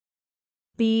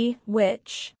 B.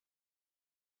 Which.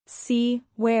 C.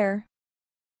 Where.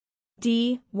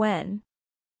 D. When.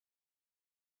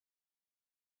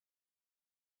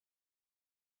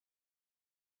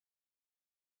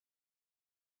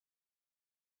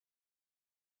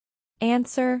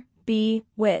 Answer B.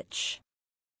 Which.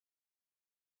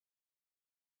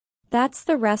 That's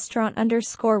the restaurant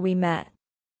we met.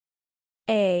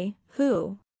 A.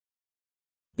 Who.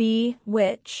 B.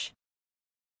 Which.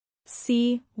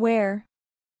 C. Where.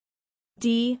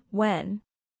 D. When.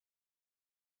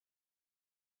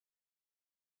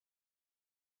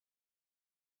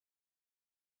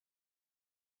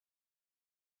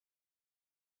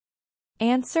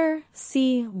 Answer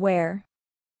C. Where.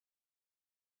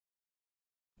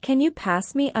 Can you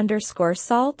pass me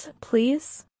salt,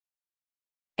 please?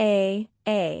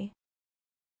 A.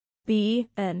 B.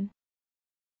 An.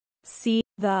 C.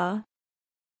 The.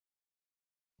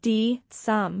 D.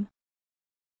 Some.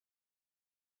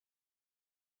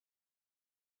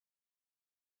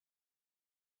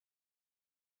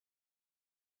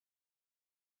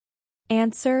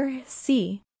 Answer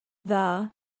C.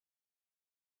 The.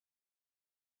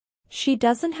 She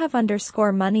doesn't have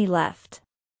money left.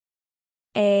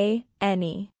 A.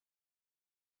 Any.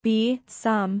 B.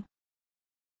 Some.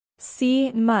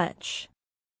 C. Much.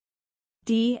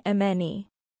 D. Many.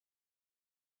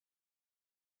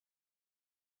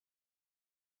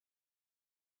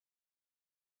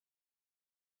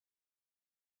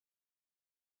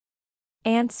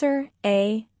 Answer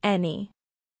A. Any.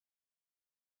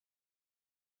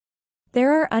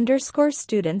 There are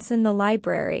students in the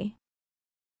library.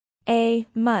 A.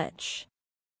 Much.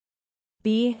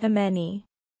 B. Many.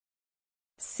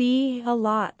 C. A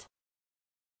lot.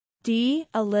 D.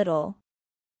 A little.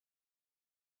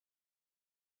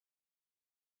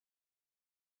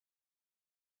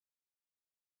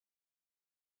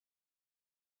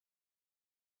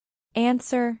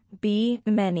 Answer B.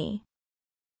 Many.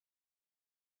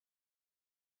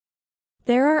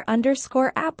 There are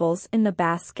apples in the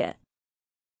basket.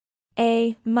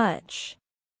 A. Much.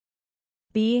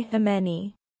 B.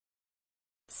 Many.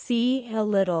 C. A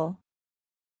little.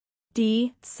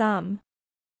 D. Some.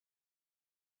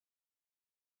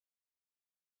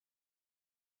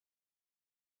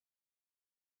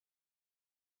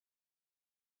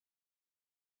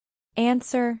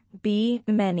 Answer B.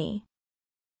 Many.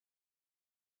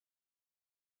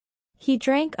 He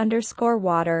drank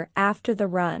water after the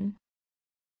run.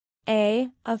 A.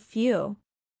 A few.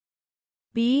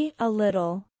 B. A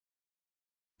little.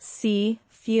 C.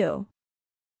 Few.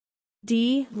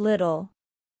 D. Little.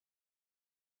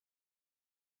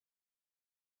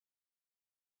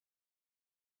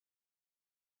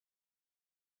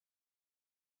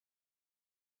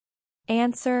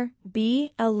 Answer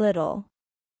B. A little.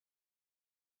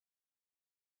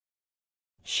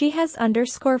 She has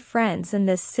underscore friends in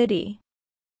this city.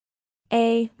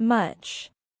 A.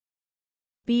 Much.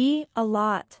 B. A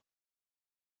lot.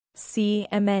 C.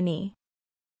 A many.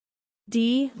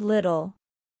 D. Little.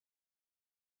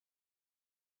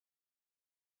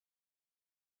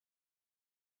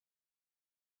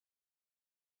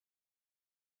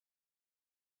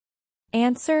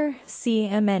 Answer C.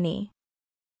 A many.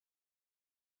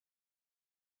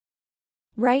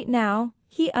 Right now,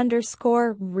 he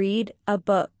underscore read a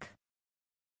book.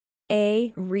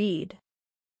 A. Read.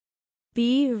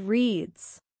 B.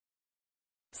 Reads.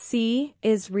 C.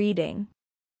 Is reading.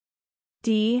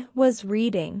 D. Was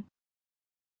reading.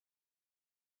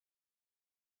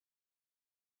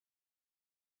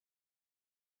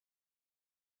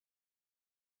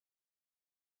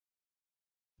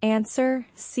 Answer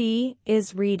C.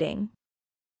 Is reading.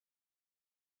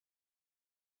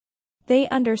 They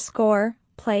underscore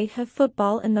play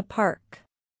football in the park.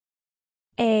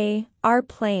 A. Are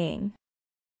playing.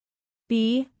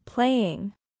 B.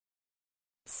 Playing.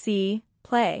 C.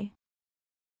 Play.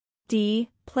 D.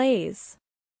 Plays.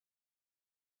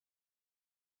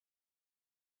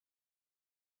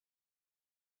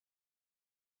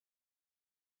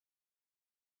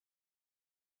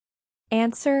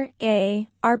 Answer A.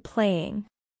 Are playing.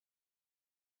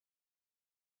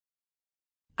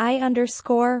 I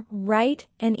underscore write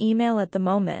an email at the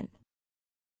moment.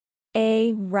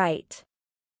 A. Write.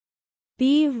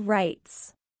 B.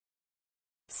 Writes.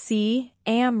 C.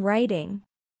 Am writing.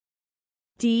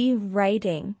 D.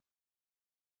 Writing.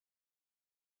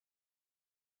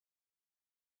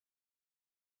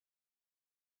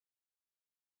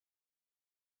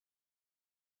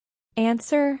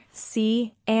 Answer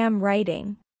C. Am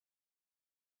writing.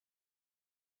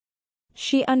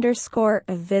 She underscore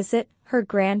visit her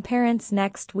grandparents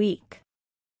next week.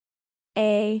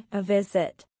 A. A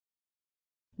visit.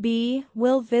 B.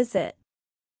 Will visit.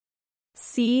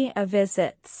 C. A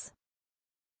visits.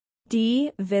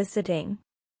 D. Visiting.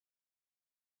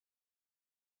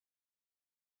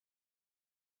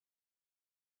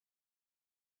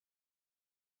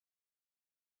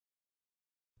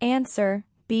 Answer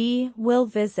B. Will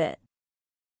visit.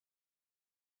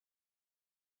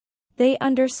 They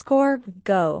underscore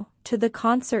go to the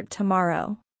concert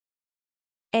tomorrow.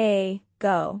 A.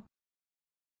 Go.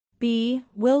 B.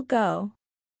 Will go.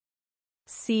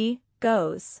 C.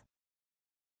 Goes.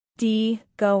 D.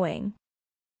 Going.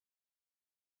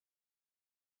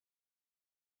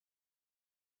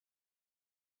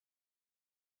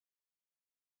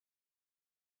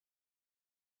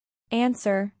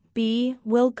 Answer B.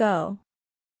 Will go.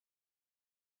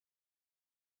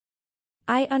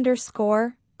 I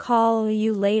underscore call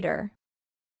you later.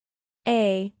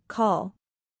 A. Call.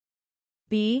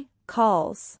 B.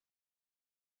 Calls.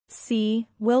 C.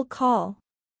 Will call.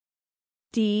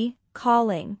 D.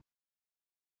 Calling.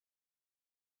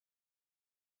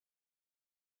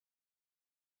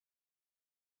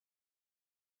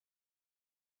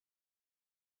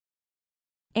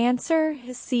 Answer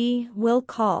C. Will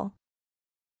call.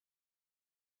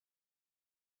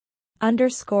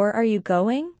 Underscore are you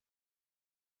going?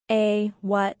 A.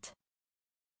 What?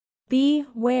 B.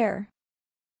 Where?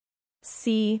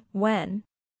 C. When?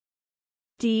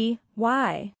 D.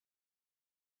 Why?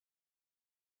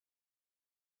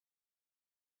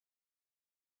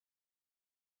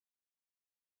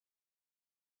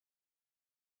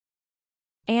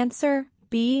 Answer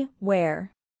B.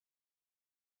 Where?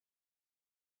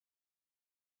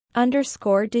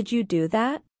 Underscore did you do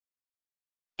that?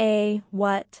 A.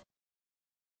 What?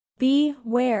 B.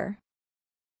 Where?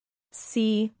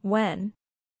 C. When?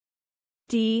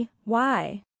 D.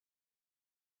 Why?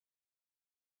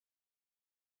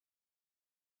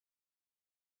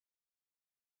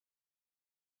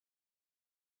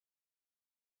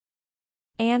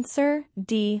 Answer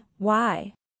D.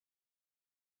 Why?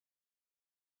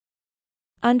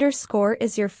 Underscore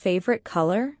is your favorite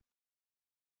color?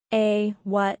 A.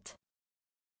 What?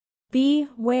 B.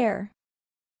 Where?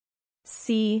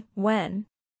 C. When?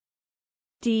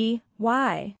 D.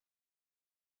 Why?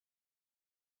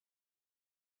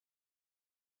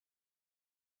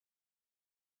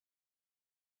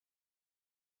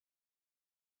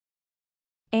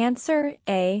 Answer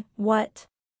A. What?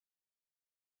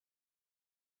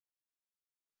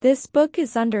 This book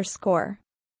is underscore.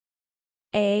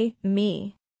 A.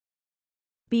 Me.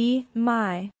 B.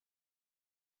 My.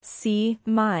 C.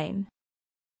 Mine.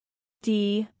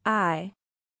 D. I.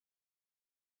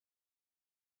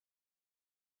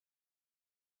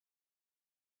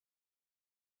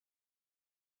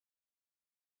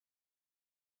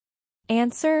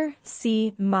 Answer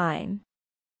C. Mine.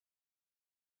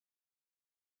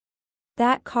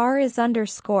 That car is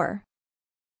underscore.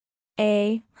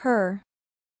 A, her.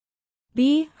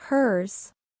 B,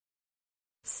 hers.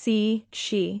 C,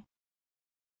 she.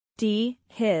 D,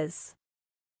 his.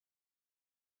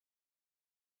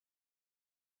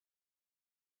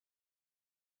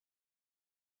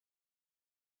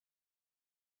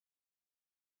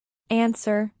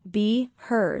 Answer, B,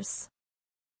 hers.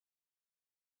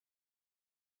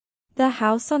 The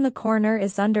house on the corner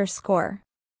is underscore.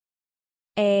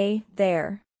 A,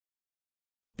 their.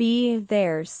 B,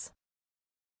 theirs.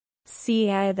 C,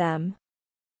 I, them.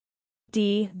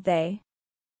 D, they.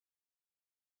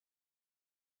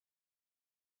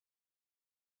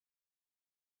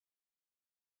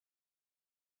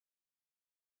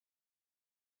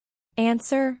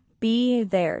 Answer, B,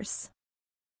 theirs.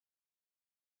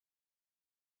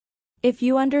 If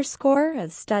you underscore a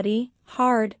study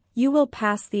hard, you will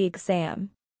pass the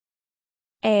exam.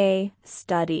 A,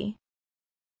 study.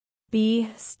 B,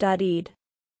 studied.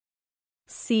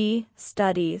 C,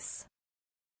 studies.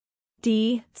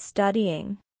 D,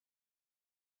 studying.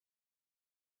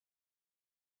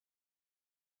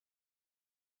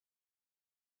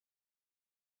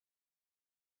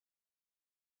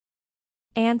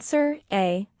 Answer,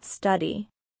 A, study.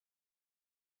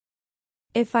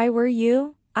 If I were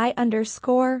you, I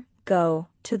underscore go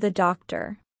to the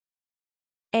doctor.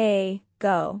 A,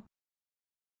 go.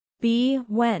 B,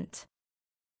 went.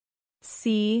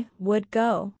 C, would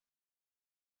go.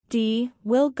 D,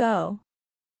 will go.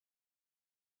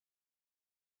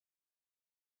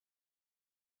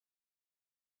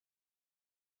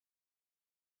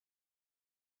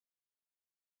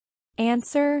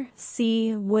 Answer,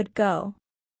 C, would go.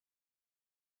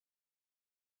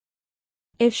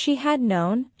 If she had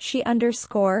known, she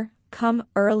underscore come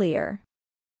earlier.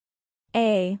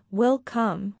 A, will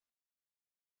come.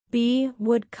 B,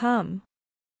 would come.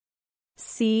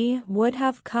 C, would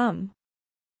have come.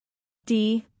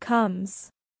 D, comes.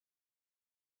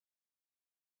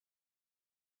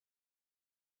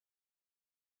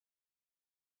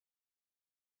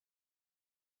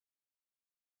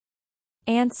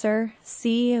 Answer,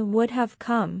 C, would have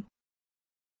come.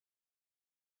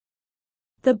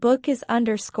 The book is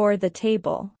underscore the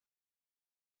table.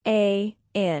 A,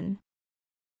 in.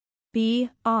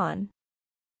 B, on.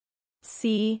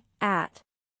 C, at.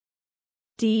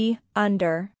 D,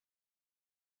 under.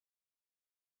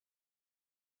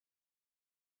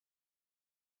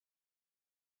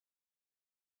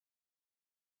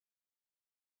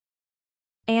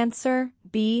 Answer,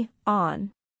 B, on.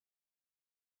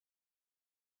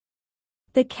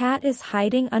 The cat is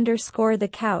hiding underscore the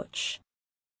couch.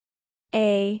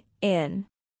 A, in.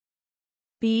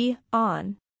 B,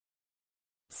 on.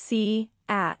 C,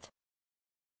 at.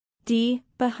 D,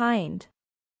 behind.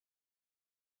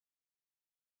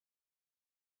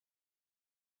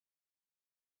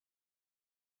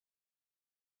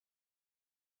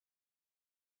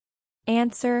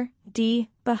 Answer, D,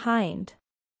 behind.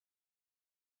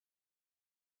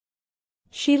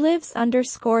 She lives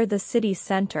underscore the city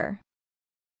center.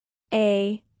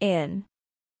 A, in.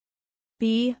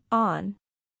 B, on.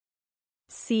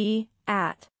 C,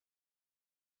 at.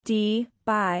 D,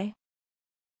 by.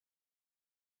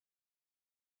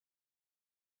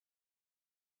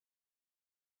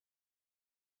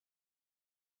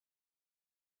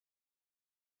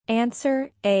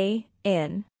 Answer, A,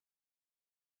 in.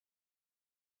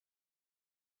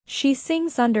 She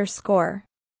sings underscore.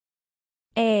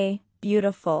 A,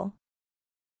 beautiful.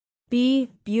 B,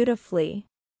 beautifully.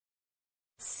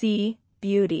 C,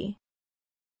 beauty.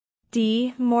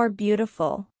 D, more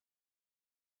beautiful.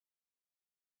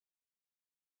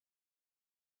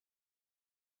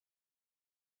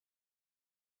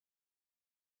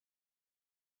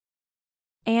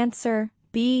 Answer,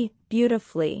 B,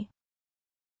 beautifully.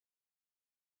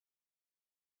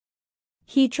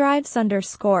 He drives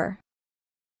underscore.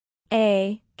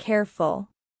 A, careful.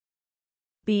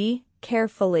 B,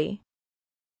 carefully.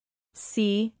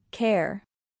 C, care.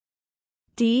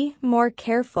 D, more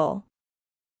careful.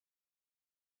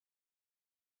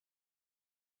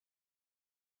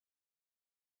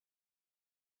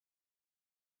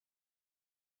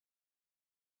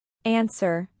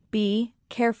 Answer, B,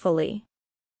 carefully.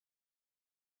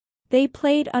 They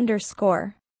played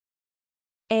underscore.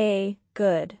 A,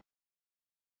 good.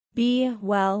 B,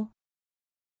 well.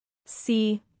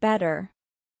 C, better.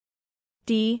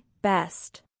 D,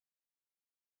 best.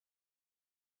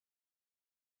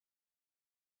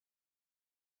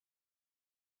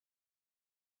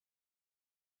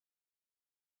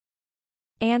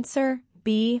 Answer,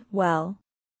 B, well.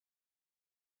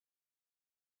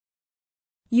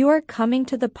 You are coming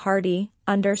to the party,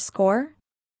 underscore?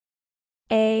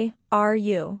 A. Are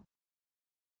you?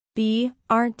 B.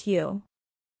 Aren't you?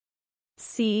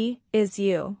 C. Is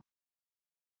you?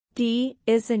 D.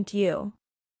 Isn't you?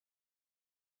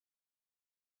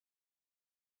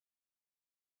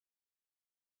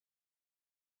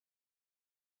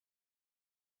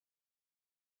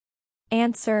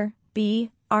 Answer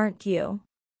B. Aren't you?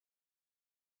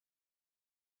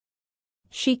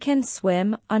 She can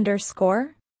swim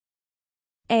underscore.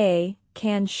 A.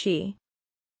 Can she?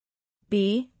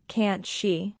 B. Can't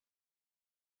she?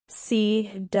 C.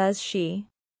 Does she?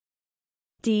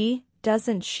 D.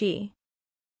 Doesn't she?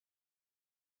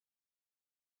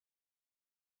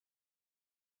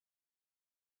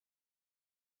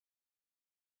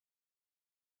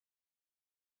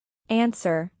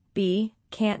 Answer B.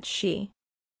 Can't she?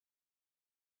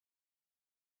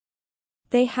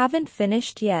 They haven't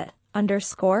finished yet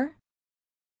underscore.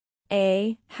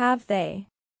 A. Have they?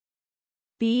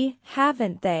 B.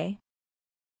 Haven't they?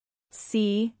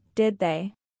 C. Did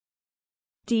they?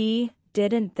 D.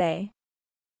 Didn't they?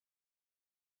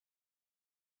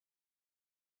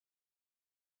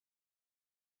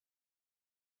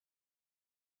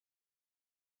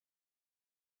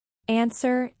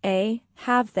 Answer A.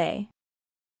 Have they?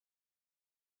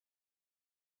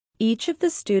 Each of the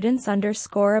students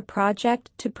underscore a project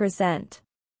to present.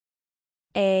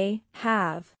 A.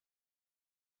 Have.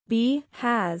 B.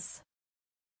 Has.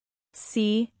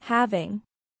 C. Having.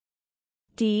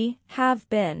 D. Have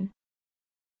been.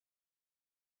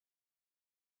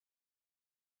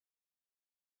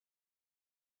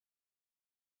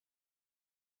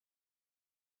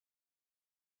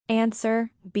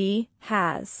 Answer B.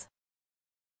 Has.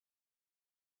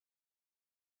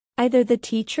 Either the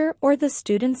teacher or the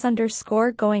students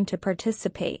underscore going to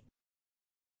participate.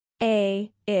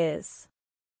 A. Is.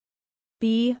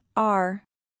 B. Are.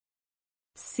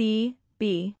 C.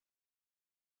 Be.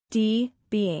 D.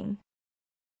 Being.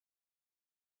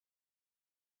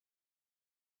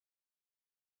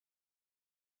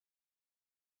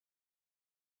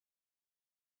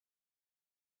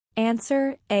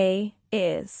 Answer A.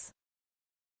 Is.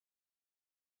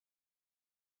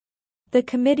 The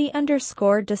committee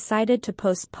underscore decided to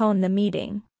postpone the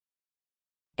meeting.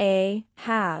 A.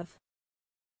 Have.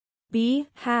 B.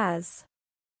 Has.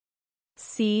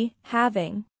 C.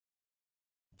 Having.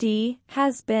 D.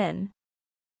 Has been.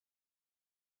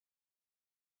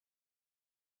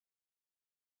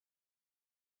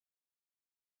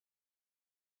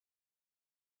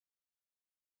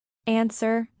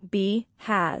 Answer B.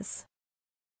 Has.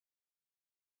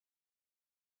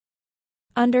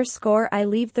 Underscore I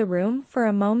leave the room for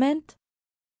a moment.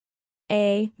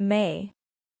 A. May.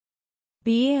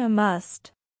 B.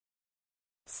 Must.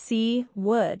 C.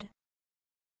 Would.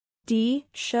 D.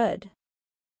 Should.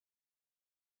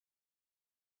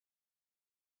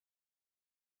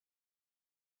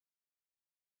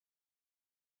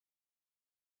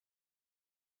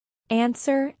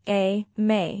 Answer A.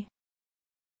 May.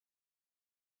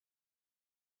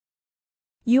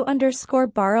 You underscore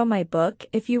borrow my book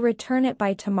if you return it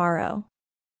by tomorrow.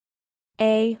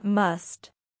 A.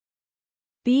 Must.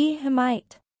 B.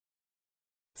 Might.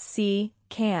 C.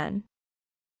 Can.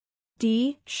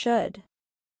 D. Should.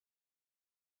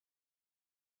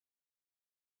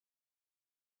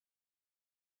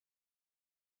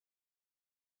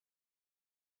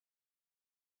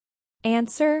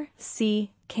 Answer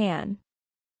C. Can.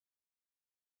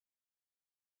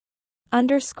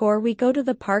 Underscore we go to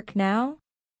the park now.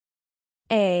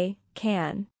 A.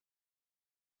 Can.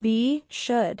 B.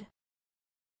 Should.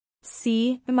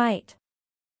 C. Might.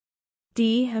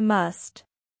 D. Must.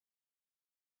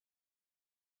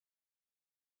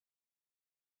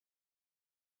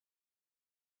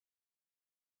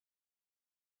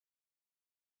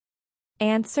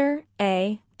 Answer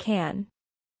A. Can.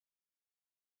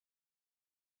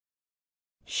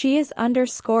 She is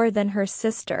underscore than her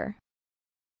sister.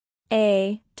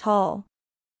 A. Tall.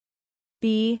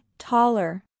 B.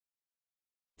 Taller.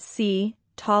 C.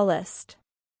 Tallest.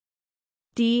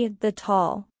 D. The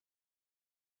tall.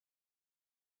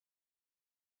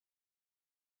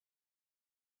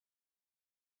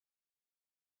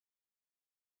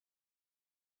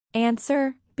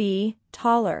 Answer B.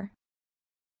 Taller.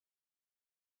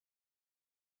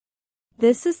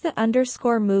 This is the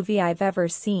underscore movie I've ever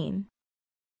seen.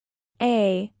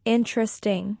 A.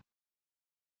 Interesting.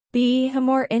 B.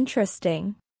 More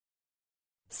interesting.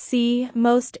 C.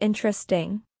 Most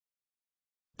interesting.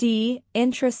 D.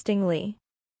 Interestingly.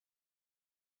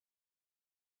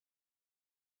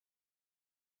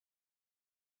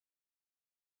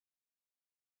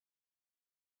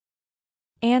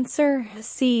 Answer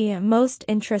C. Most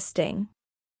interesting.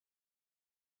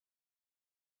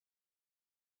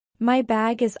 My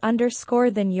bag is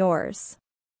underscore than yours.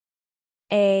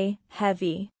 A.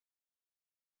 Heavy.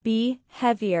 B.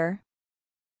 Heavier.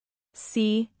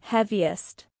 C.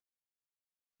 Heaviest.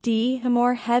 D.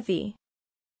 More heavy.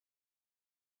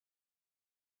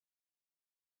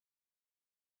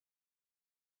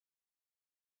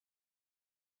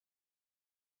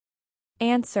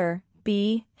 Answer,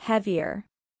 B. Heavier.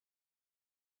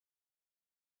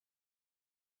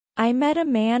 I met a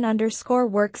man underscore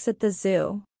works at the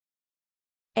zoo.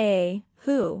 A.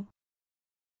 Who?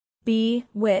 B.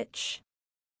 Which?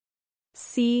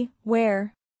 C.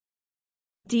 Where?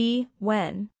 D.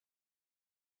 When?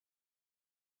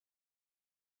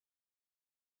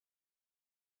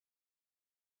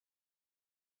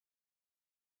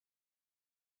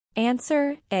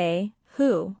 Answer, A.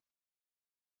 Who?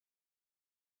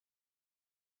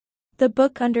 The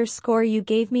book underscore you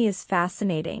gave me is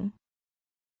fascinating.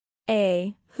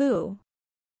 A. Who?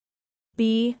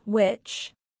 B.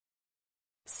 Which?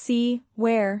 C.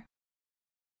 Where?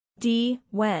 D.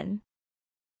 When?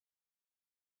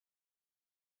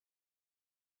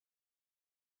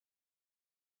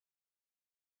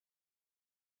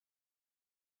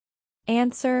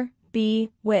 Answer,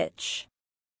 B. Which?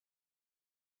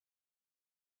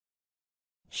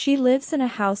 She lives in a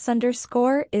house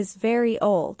underscore is very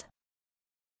old.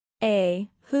 A.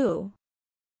 Who?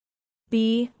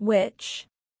 B. Which?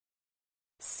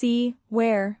 C.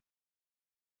 Where?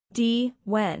 D.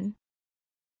 When?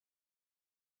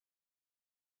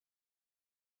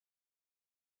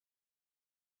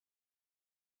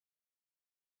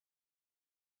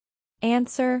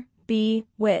 Answer, B.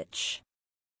 Which?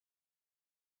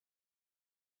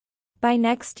 By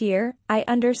next year, I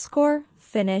underscore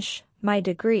finish my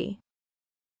degree.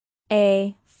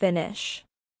 A. Finish.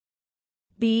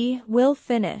 B. Will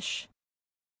finish.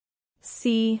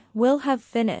 C. Will have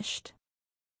finished.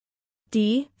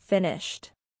 D.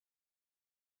 Finished.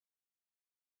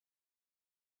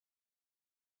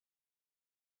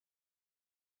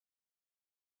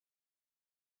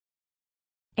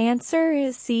 Answer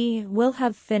is C. Will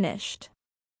have finished.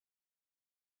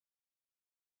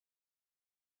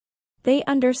 They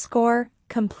underscore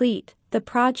complete the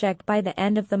project by the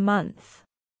end of the month.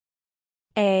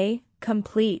 A.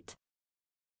 Complete.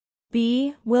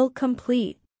 B. Will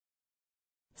complete.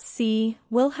 C.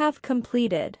 Will have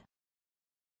completed.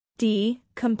 D.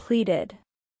 Completed.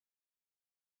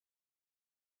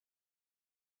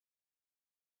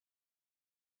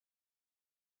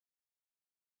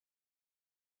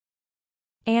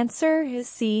 Answer is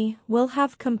C. Will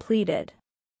have completed.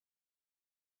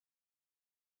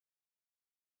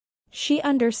 She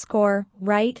underscore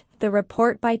write the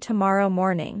report by tomorrow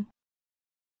morning.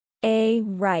 A.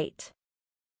 Write.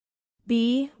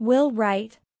 B. Will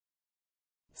write.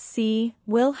 C.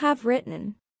 Will have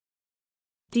written.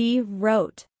 D.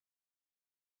 Wrote.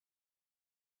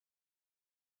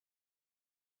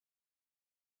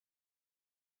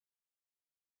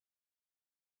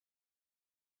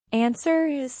 Answer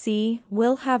is C.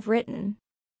 Will have written.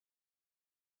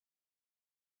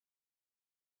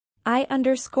 I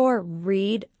underscore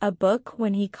read a book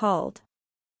when he called.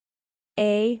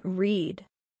 A. Read.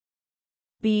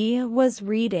 B. Was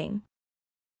reading.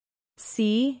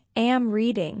 C. Am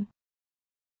reading.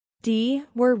 D.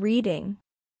 Were reading.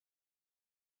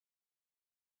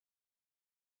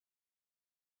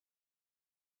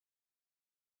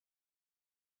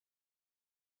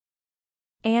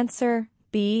 Answer,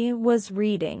 B. Was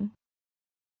reading.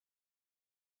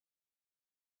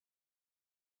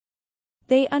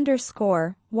 They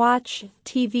underscore watch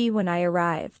TV when I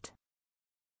arrived.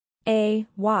 A.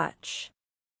 Watch.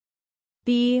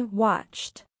 B.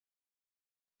 Watched.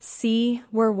 C.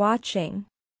 Were watching.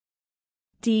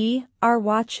 D. Are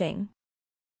watching.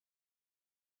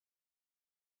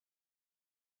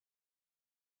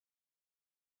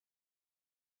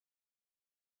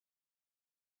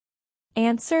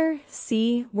 Answer,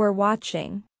 C. Were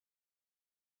watching.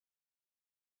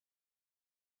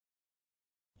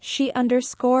 She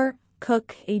underscore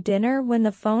cook a dinner when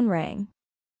the phone rang.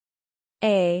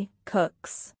 A.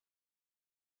 Cooks.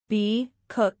 B.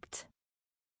 Cooked.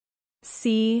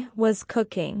 C. Was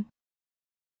cooking.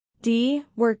 D.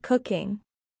 Were cooking.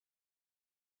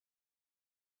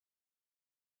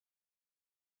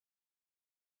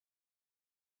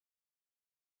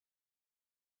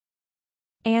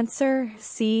 Answer,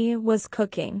 C. Was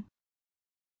cooking.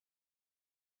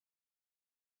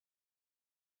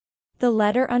 The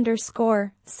letter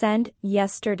underscore sent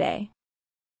yesterday.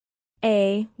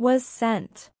 A. Was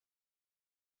sent.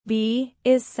 B.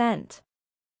 Is sent.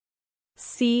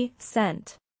 C.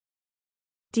 Sent.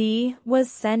 D.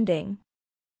 Was sending.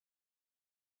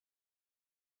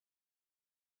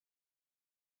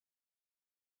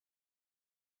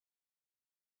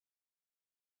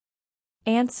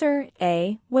 Answer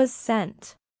A was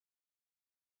sent.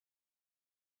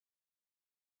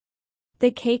 The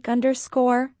cake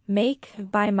underscore make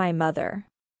by my mother.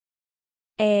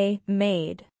 A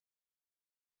made.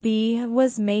 B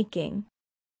was making.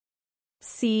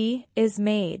 C is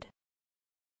made.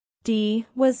 D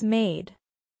was made.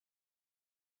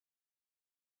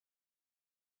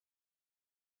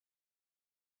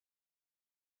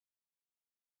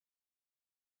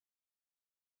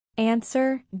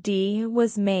 Answer D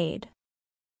was made.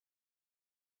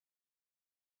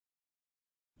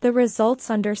 The results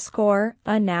underscore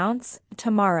announce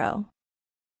tomorrow.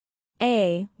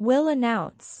 A will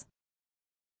announce.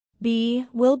 B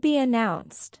will be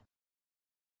announced.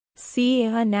 C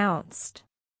announced.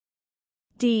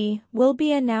 D will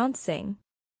be announcing.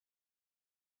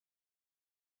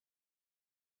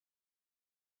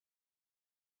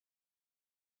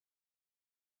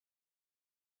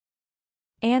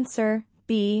 Answer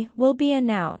B will be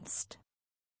announced.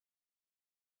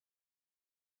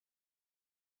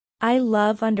 I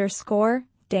love underscore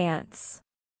dance.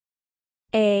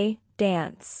 A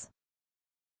dance.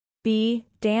 B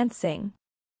dancing.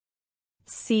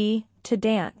 C to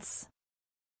dance.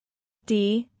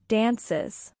 D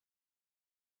dances.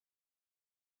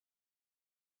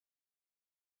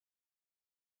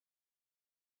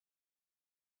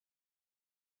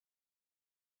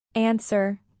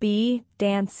 Answer B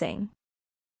dancing.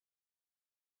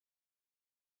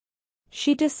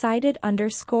 She decided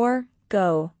underscore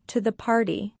go to the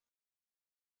party.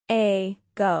 A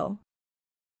go.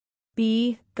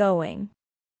 B going.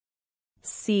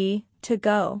 C to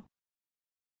go.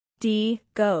 D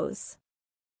goes.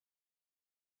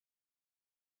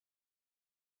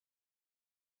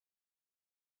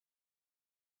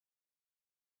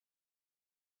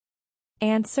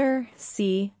 Answer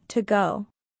C to go.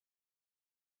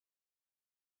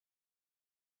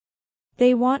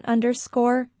 They want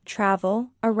underscore travel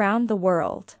around the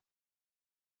world.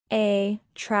 A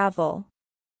travel.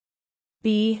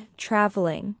 B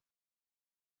traveling.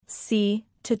 C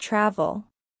to travel.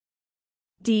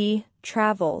 D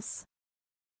travels.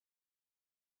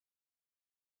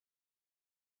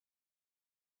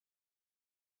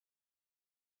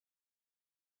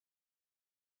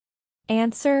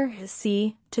 Answer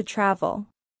C to travel.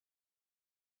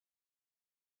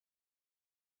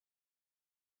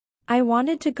 I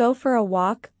wanted to go for a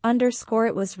walk underscore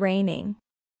it was raining.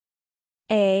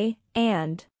 A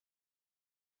and.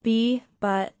 B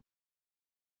but.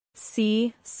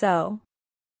 C so.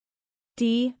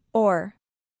 D or.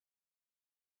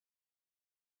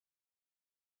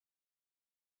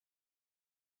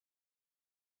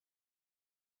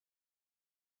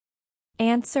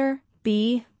 Answer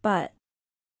B but.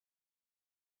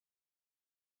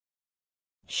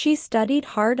 She studied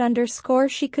hard underscore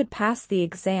she could pass the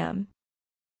exam.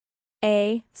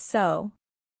 A so.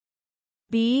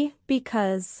 B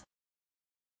because.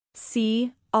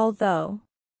 C although.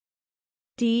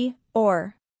 D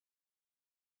or.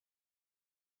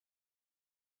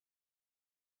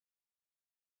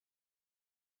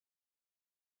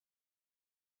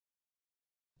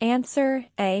 Answer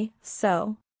A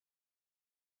so.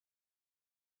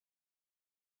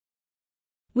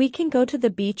 We can go to the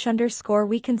beach underscore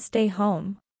we can stay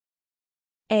home.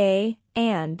 A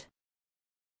and.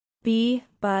 B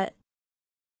but.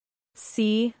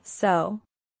 C so.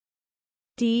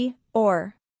 D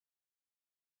or.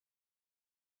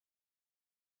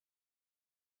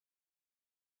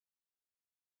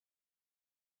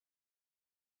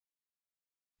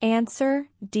 Answer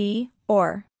D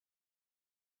or.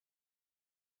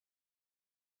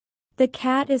 The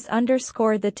cat is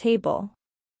underscore the table.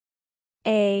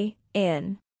 A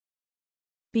in.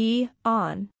 B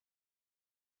on.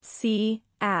 C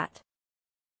at.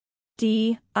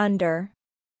 D under.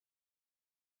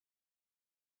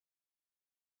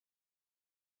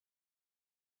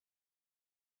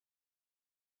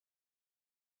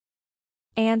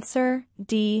 Answer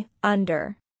D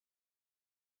under.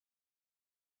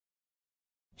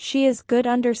 She is good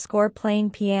underscore playing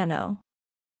piano.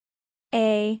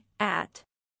 A at.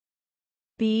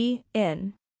 B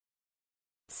in.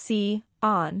 C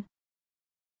on.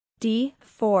 D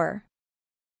for.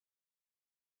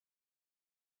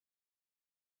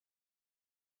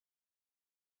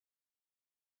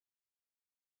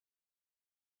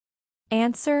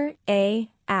 Answer A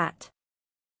at.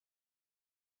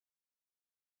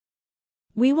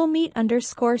 We will meet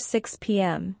underscore 6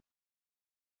 p.m.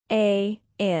 A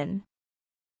in.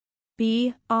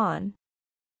 B on.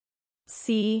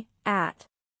 C at.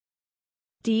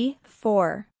 D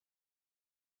for.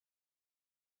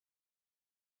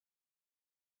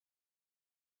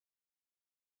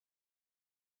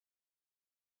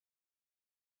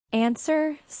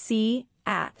 Answer C.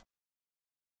 At.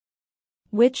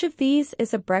 Which of these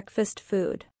is a breakfast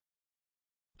food?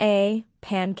 A.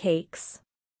 Pancakes.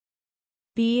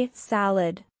 B.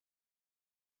 Salad.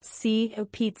 C.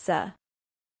 Pizza.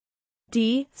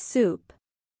 D. Soup.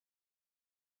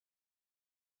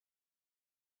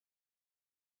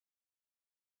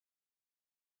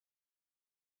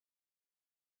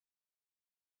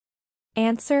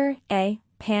 Answer A.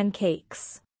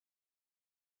 Pancakes.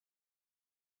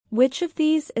 Which of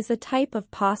these is a type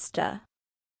of pasta?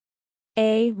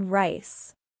 A.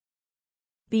 Rice.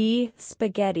 B.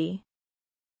 Spaghetti.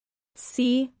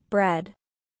 C. Bread.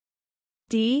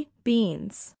 D.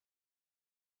 Beans.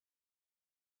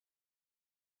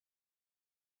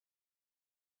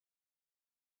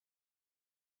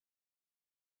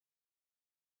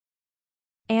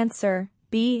 Answer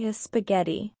B. is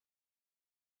spaghetti.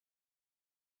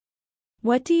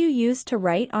 What do you use to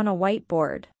write on a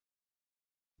whiteboard?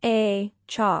 A.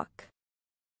 Chalk.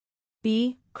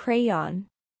 B. Crayon.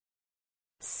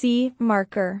 C.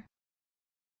 Marker.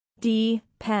 D.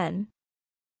 Pen.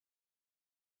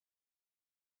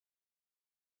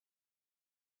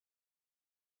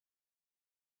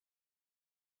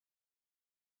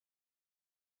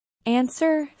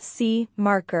 Answer C.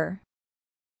 Marker.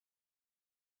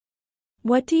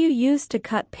 What do you use to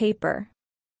cut paper?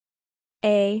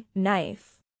 A.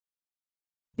 Knife.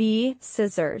 B.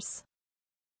 Scissors.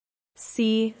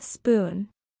 C. Spoon.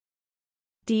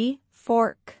 D.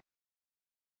 Fork.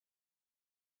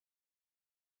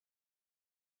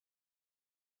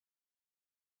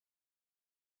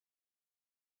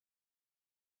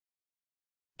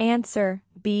 Answer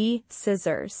B.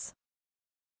 Scissors.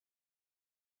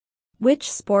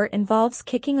 Which sport involves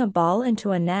kicking a ball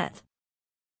into a net?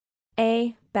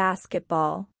 A.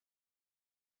 Basketball.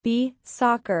 B.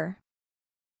 Soccer.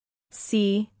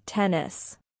 C.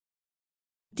 Tennis.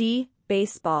 D.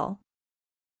 Baseball.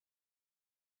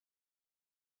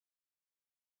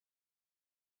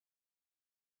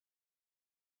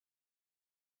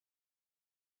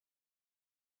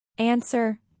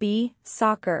 Answer B.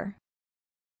 Soccer.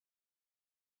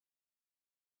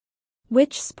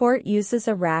 Which sport uses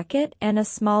a racket and a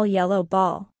small yellow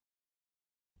ball?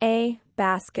 A.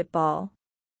 Basketball.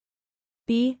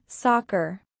 B.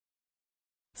 Soccer.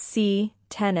 C.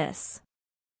 Tennis.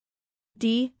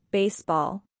 D.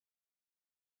 Baseball.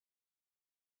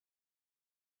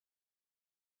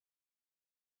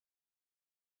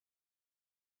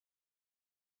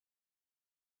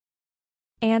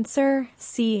 Answer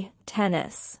C.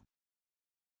 Tennis.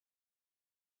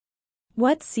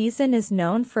 What season is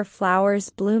known for flowers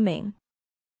blooming?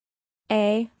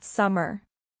 A. Summer.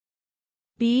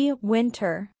 B.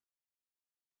 Winter.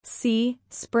 C.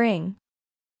 Spring.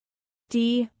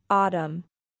 D. Autumn.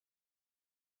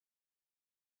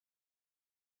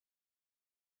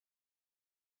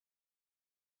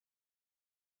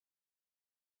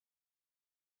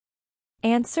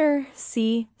 Answer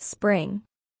C. Spring.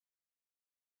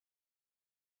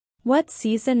 What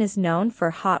season is known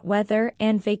for hot weather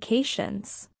and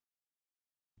vacations?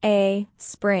 A.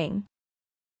 Spring.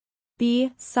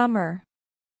 B. Summer.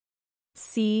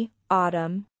 C.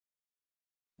 Autumn.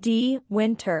 D.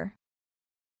 Winter.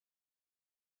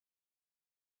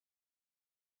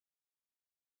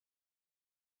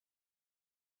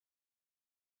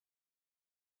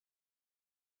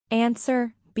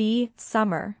 Answer B.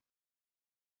 Summer.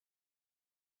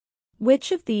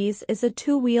 Which of these is a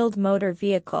two-wheeled motor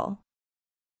vehicle?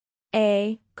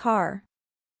 A. Car.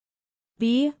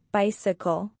 B.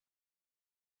 Bicycle.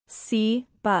 C.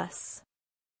 Bus.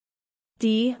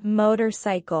 D.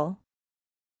 Motorcycle.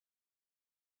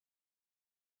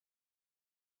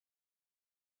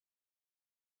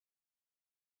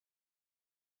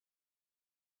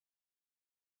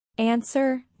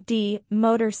 Answer D.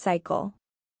 Motorcycle.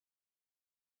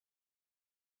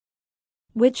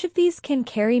 Which of these can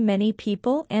carry many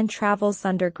people and travels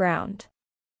underground?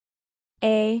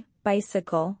 A.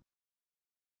 Bicycle.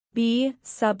 B.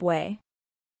 Subway.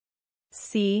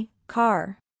 C.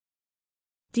 Car.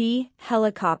 D.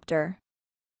 Helicopter.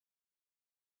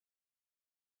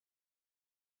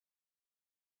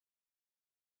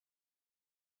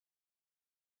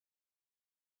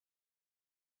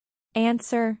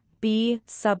 Answer B.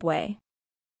 Subway.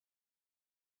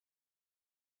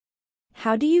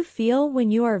 How do you feel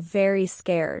when you are very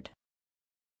scared?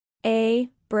 A.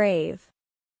 Brave.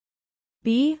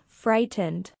 B.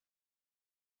 Frightened.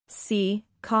 C.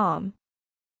 Calm.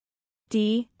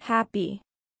 D. Happy.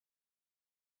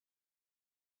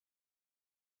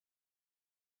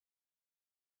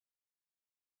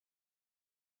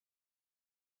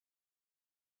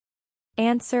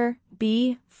 Answer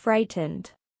B.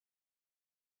 Frightened.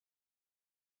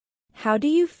 How do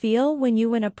you feel when you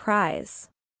win a prize?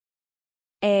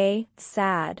 A.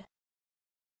 Sad.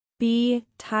 B.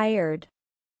 Tired.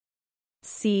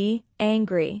 C.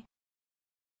 Angry.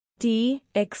 D.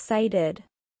 Excited.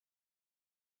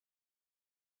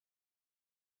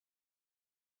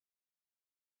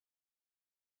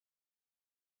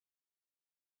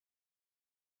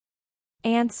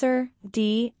 Answer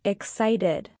D.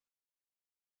 Excited.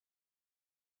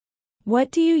 What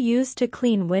do you use to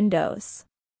clean windows?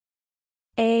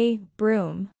 A.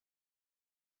 Broom.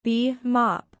 B.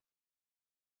 Mop.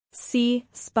 C.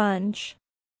 Sponge.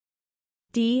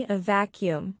 D. A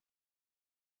vacuum.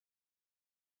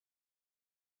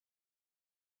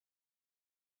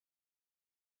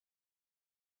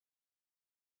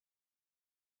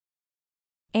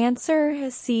 Answer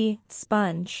C.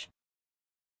 Sponge.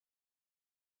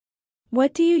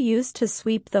 What do you use to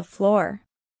sweep the floor?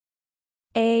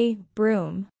 A.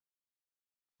 Broom.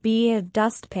 B. A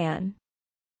dustpan.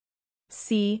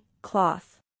 C.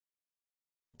 Cloth.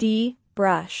 D.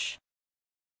 Brush.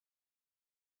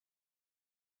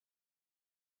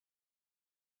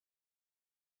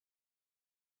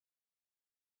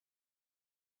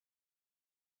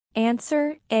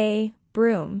 Answer A.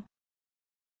 Broom.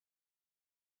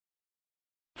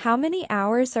 How many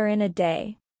hours are in a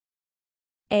day?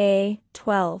 A.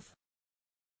 12.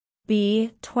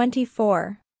 B.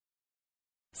 24.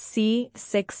 C.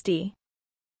 60.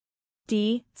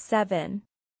 D. 7.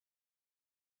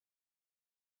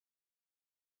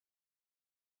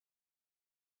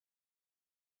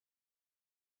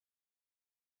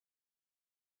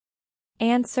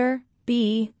 Answer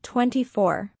B.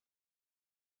 24.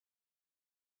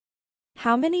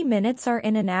 How many minutes are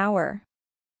in an hour?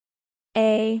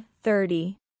 A.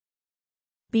 30.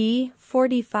 B.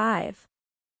 45.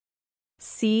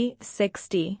 C.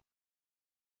 60.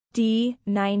 D.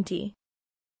 90.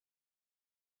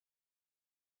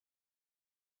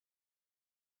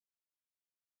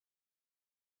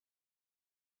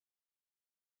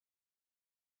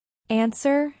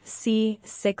 Answer C.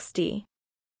 60.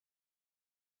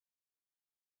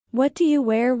 What do you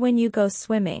wear when you go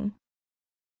swimming?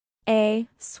 A.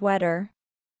 Sweater.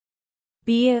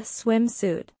 B. A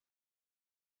swimsuit.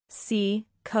 C.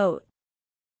 Coat.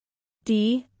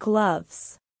 D.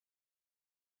 Gloves.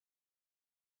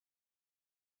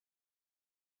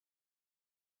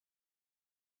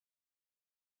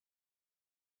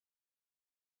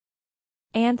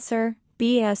 Answer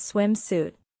B. A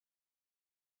swimsuit.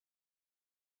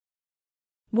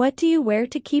 What do you wear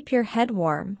to keep your head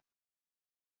warm?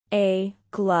 A.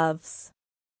 Gloves.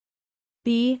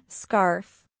 B.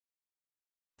 Scarf.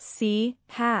 C.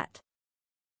 Hat.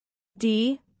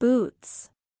 D.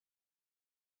 Boots.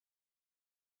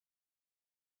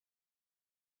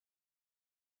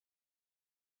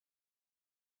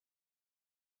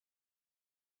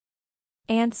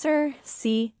 Answer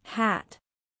C. Hat.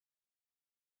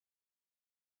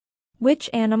 Which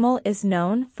animal is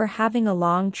known for having a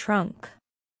long trunk?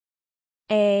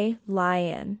 A.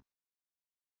 Lion.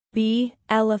 B.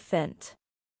 Elephant.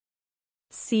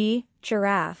 C.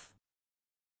 Giraffe.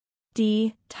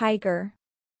 D. Tiger.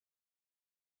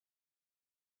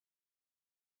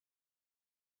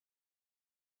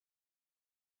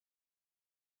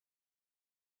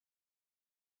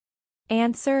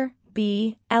 Answer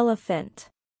B. Elephant.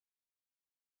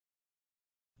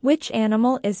 Which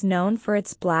animal is known for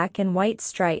its black and white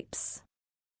stripes?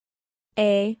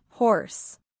 A.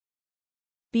 Horse.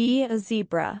 B. A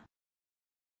zebra.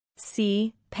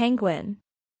 C. Penguin.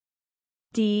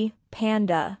 D.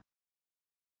 Panda.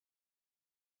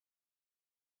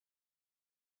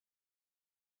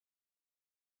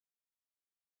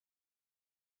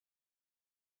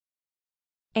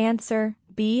 Answer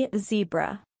B.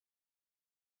 Zebra.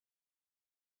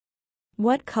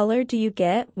 What color do you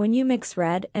get when you mix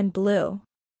red and blue?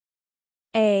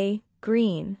 A.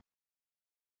 Green.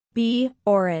 B.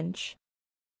 Orange.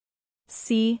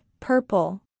 C.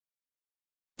 Purple.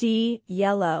 D.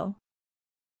 Yellow.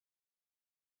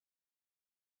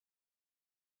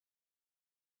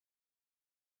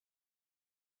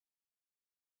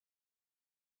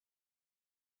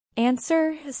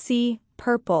 Answer C.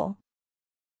 Purple.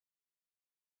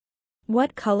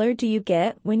 What color do you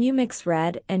get when you mix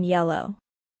red and yellow?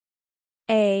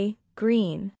 A.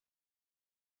 Green.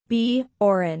 B.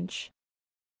 Orange.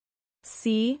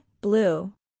 C.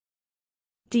 Blue.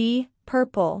 D.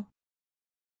 Purple.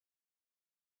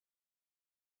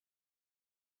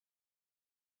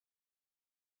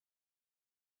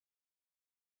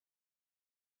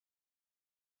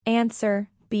 Answer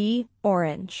B.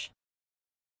 Orange.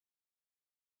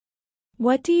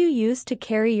 What do you use to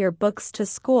carry your books to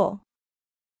school?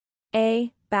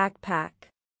 A. backpack.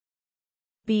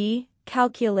 B.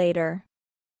 calculator.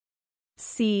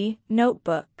 C.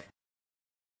 notebook.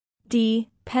 D.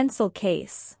 pencil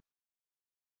case.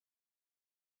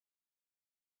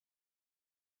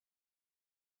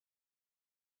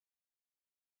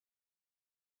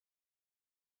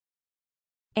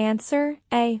 Answer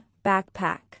A.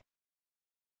 backpack.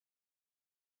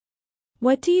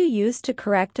 What do you use to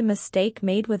correct a mistake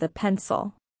made with a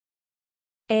pencil?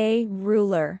 A.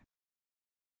 ruler.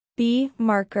 B.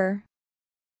 marker.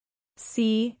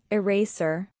 C.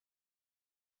 eraser.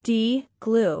 D.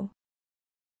 glue.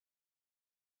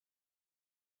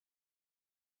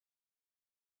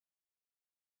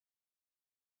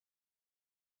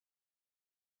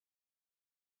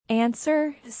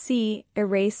 Answer C.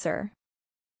 eraser.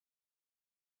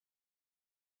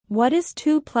 What is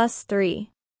 2 plus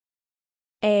 3?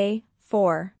 A.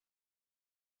 4.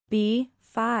 B.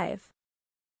 5.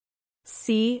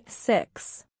 C.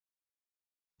 6.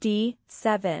 D.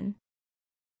 7.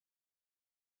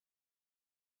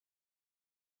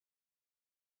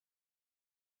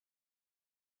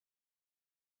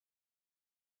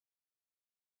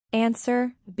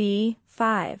 Answer B.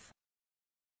 5.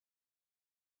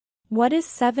 What is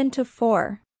 7 to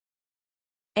 4?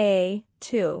 A.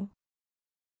 2.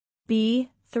 B.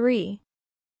 3.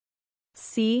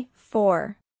 C.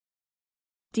 4.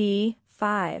 D.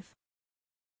 5.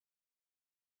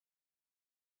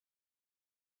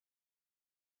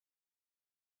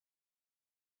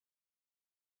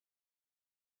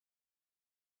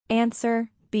 Answer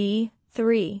B.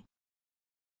 3.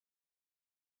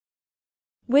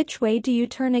 Which way do you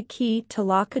turn a key to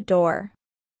lock a door?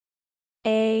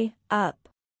 A. up.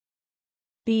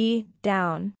 B.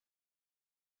 down.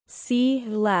 C.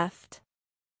 left.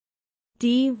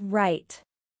 D. right.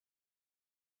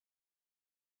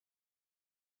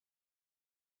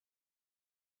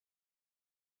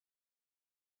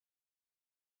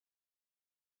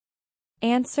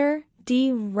 Answer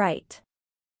D. right.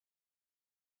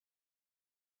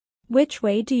 Which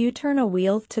way do you turn a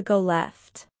wheel to go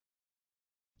left?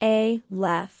 A.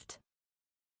 left.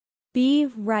 B.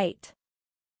 right.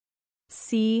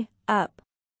 C. up.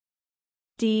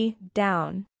 D.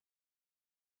 down.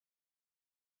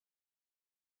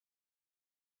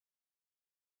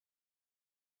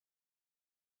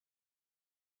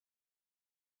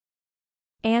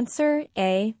 Answer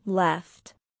A.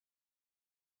 left.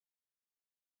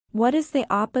 What is the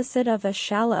opposite of a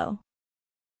shallow?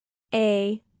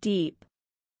 A. deep.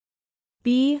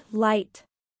 B. light.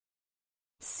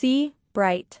 C.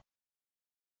 bright.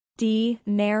 D.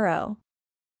 narrow.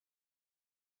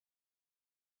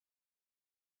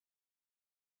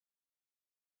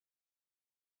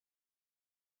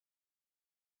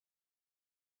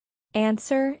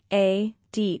 Answer A.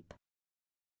 deep.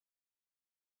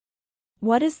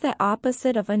 What is the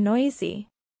opposite of a noisy?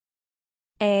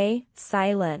 A.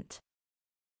 silent.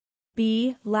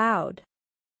 B. loud.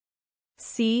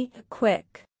 C.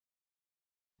 quick.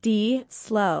 D.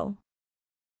 slow.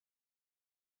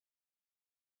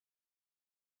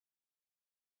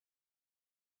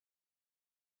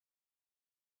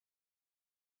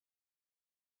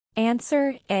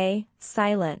 Answer A.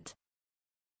 silent.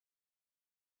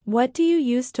 What do you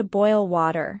use to boil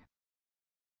water?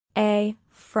 A.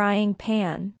 frying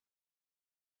pan.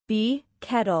 B.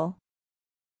 kettle.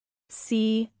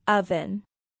 C. oven.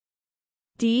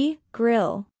 D.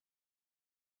 grill.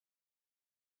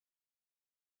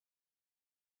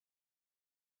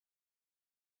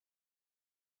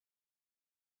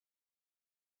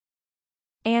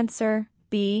 Answer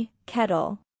B.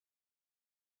 kettle.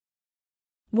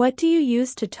 What do you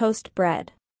use to toast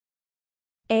bread?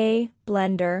 A.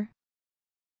 blender.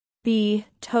 B.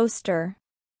 toaster.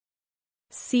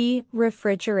 C.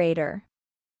 refrigerator.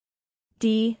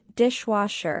 D.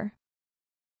 dishwasher.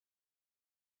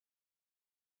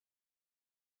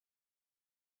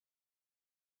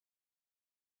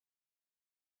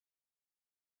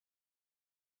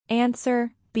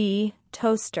 Answer B.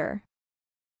 toaster.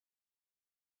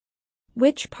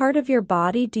 Which part of your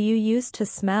body do you use to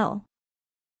smell?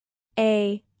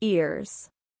 A. ears.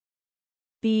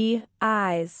 B.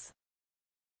 eyes.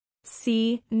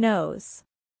 C. nose.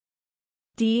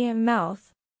 D.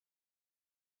 mouth.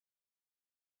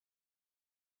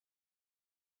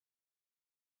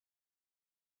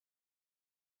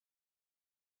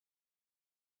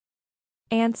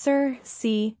 Answer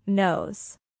C.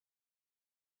 nose.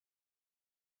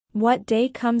 What day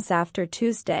comes after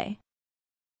Tuesday?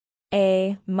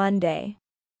 A. Monday.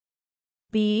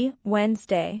 B.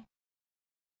 Wednesday.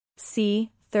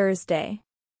 C. Thursday.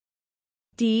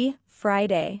 D.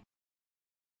 Friday.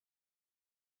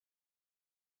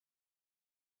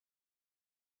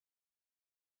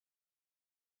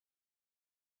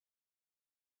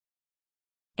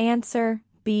 Answer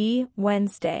B.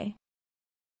 Wednesday.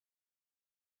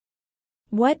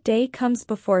 What day comes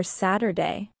before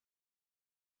Saturday?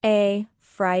 A.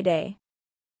 Friday.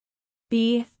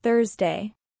 B.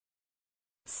 Thursday.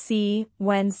 C.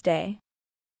 Wednesday.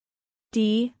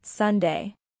 D.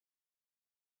 Sunday.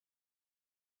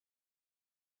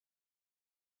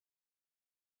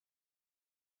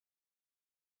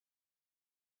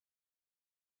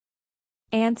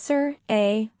 Answer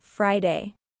A.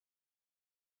 Friday.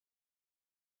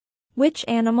 Which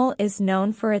animal is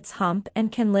known for its hump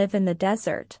and can live in the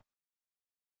desert?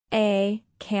 A.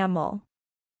 Camel.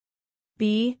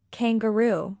 B.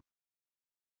 Kangaroo.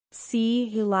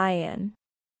 C. Lion.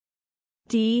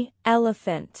 D.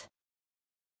 Elephant.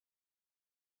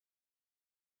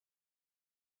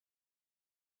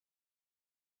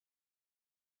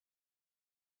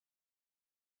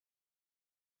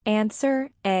 Answer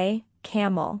A.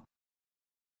 Camel.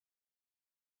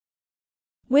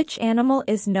 Which animal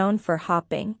is known for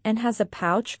hopping and has a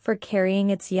pouch for carrying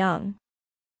its young?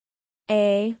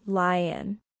 A.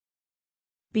 Lion.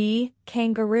 B.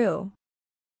 Kangaroo.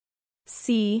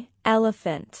 C.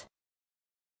 Elephant.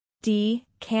 D.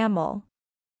 Camel.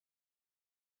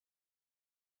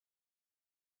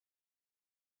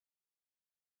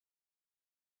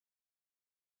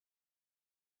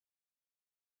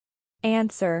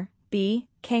 Answer B.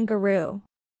 Kangaroo.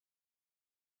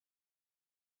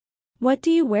 What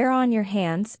do you wear on your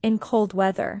hands in cold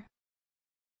weather?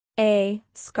 A.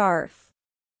 Scarf.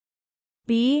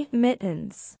 B.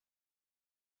 Mittens.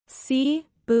 C.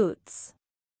 Boots.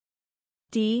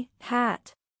 D.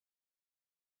 Hat.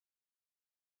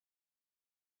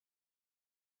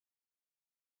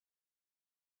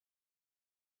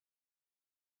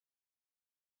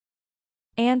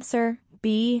 Answer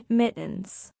B.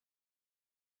 Mittens.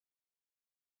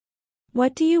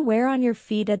 What do you wear on your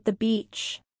feet at the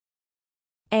beach?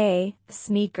 A.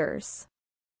 Sneakers.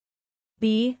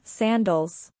 B.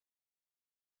 Sandals.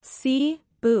 C.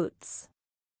 Boots.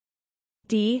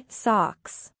 D.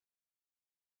 Socks.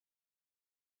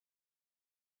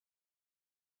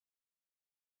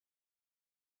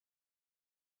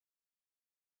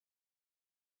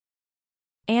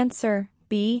 Answer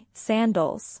B.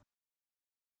 Sandals.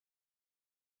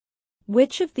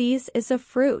 Which of these is a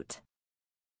fruit?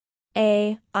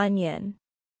 A. Onion.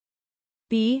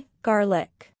 B.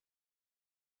 Garlic.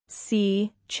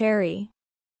 C. Cherry.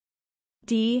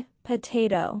 D.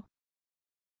 Potato.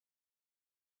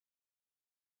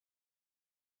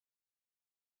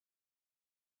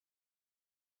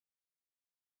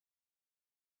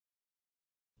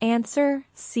 Answer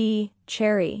C.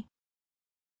 Cherry.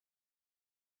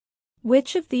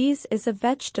 Which of these is a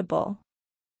vegetable?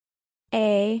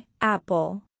 A.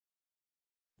 Apple.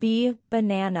 B.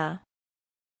 Banana.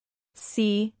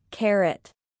 C.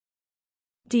 Carrot.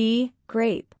 D.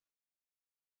 Grape.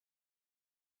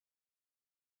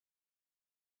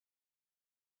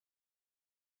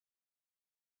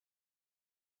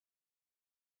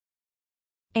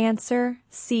 Answer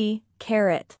C.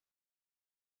 Carrot.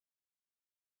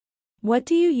 What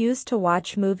do you use to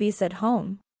watch movies at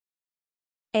home?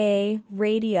 A.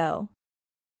 Radio.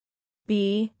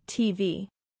 B. TV.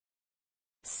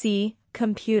 C.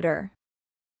 Computer.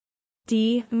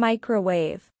 D.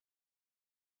 Microwave.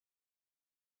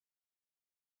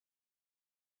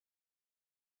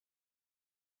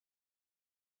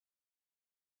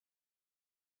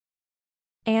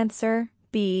 Answer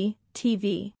B.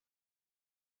 TV.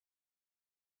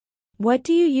 What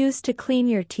do you use to clean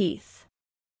your teeth?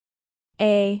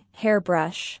 A.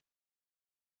 Hairbrush.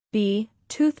 B.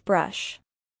 Toothbrush.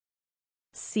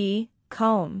 C.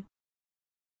 Comb.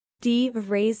 D.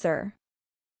 Razor.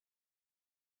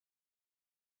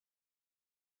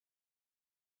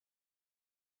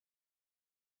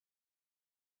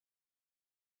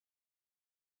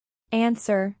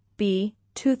 Answer B.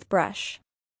 Toothbrush.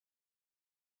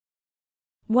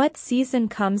 What season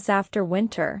comes after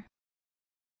winter?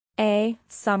 A.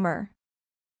 Summer.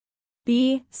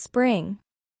 B. Spring.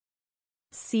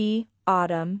 C.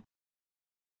 Autumn.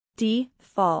 D.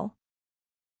 Fall.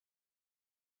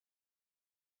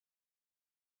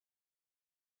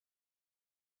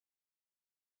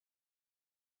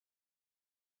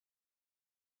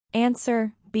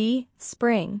 Answer B.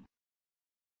 Spring.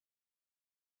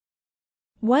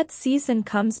 What season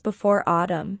comes before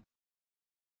autumn?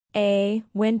 A.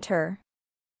 Winter.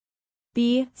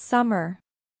 B. Summer.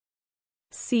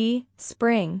 C.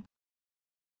 Spring.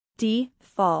 D.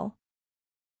 Fall.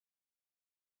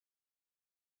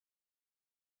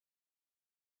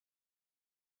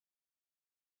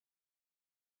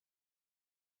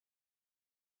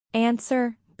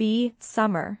 Answer B.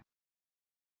 Summer.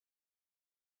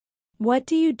 What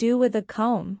do you do with a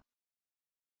comb?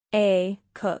 A.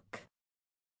 Cook.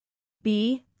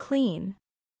 B. Clean.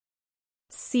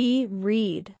 C.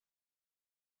 Read.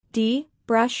 D.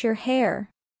 Brush your hair.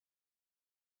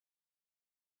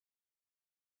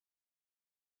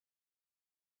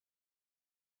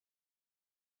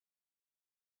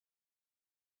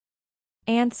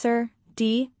 Answer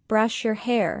D. Brush your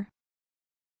hair.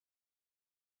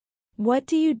 What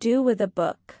do you do with a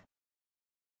book?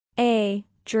 A.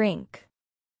 Drink.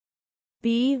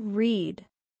 B. Read.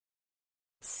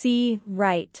 C.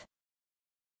 Write.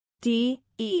 D.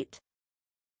 Eat.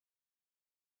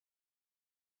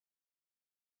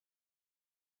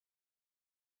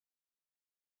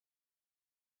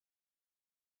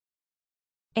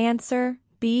 Answer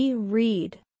B.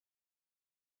 Read.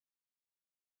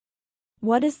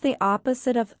 What is the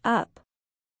opposite of up?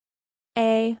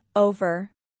 A.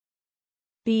 Over.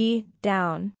 B.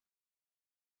 Down.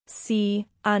 C.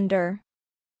 Under.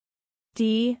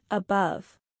 D.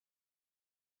 Above.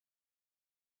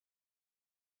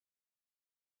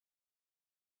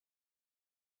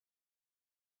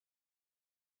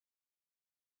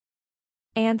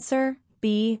 Answer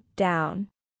B. Down.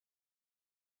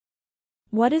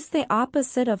 What is the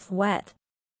opposite of wet?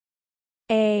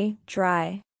 A.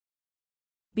 Dry.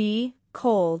 B.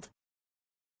 Cold.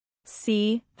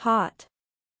 C. Hot.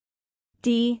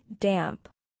 D. Damp.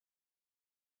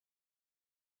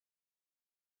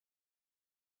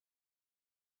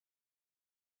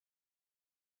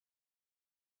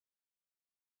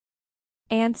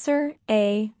 Answer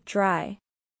A. Dry.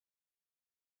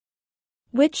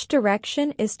 Which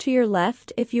direction is to your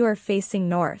left if you are facing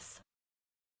north?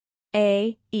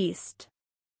 A. East.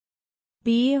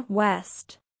 B.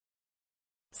 West.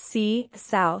 C.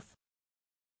 South.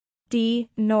 D.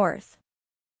 North.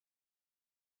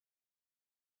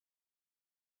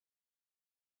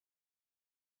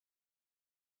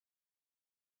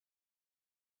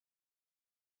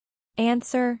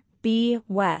 Answer B.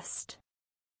 West.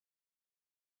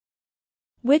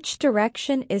 Which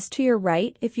direction is to your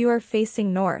right if you are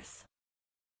facing north?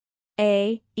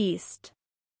 A. East.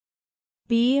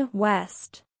 B.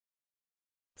 West.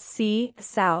 C.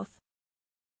 South.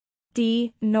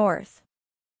 D. North.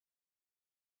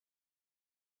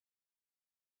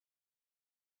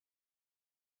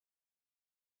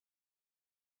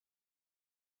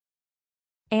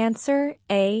 Answer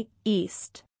A.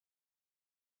 East.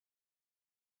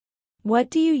 What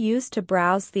do you use to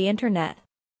browse the internet?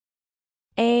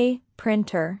 A.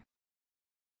 Printer.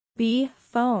 B.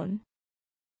 Phone.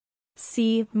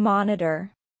 C.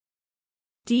 Monitor.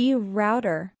 D.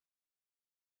 Router.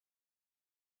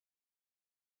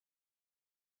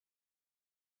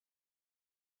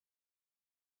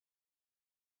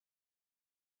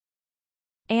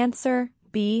 Answer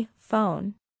B.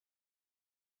 Phone.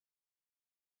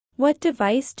 What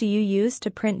device do you use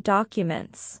to print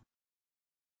documents?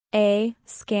 A.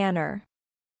 Scanner.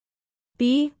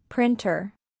 B.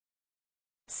 Printer.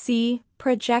 C.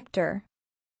 Projector.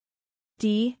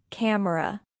 D.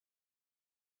 Camera.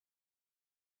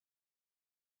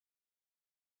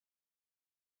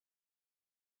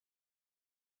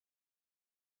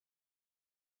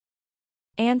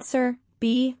 Answer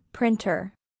B.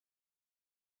 Printer.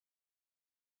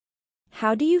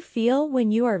 How do you feel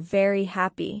when you are very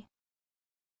happy?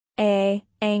 A.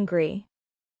 Angry.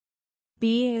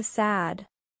 B. Sad.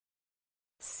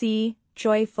 C.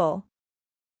 Joyful.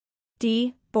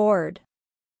 D. Bored.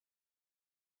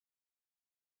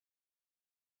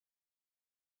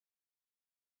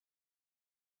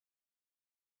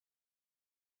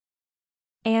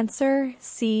 Answer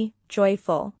C.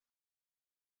 Joyful.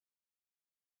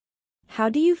 How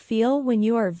do you feel when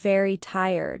you are very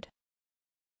tired?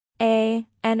 A.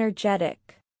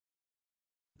 Energetic.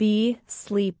 B.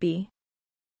 Sleepy.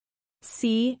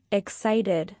 C.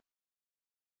 Excited.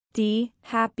 D.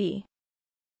 Happy.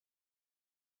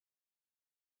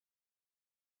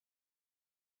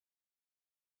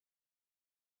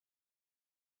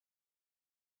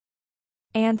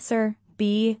 Answer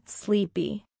B.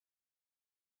 Sleepy.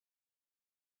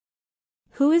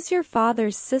 Who is your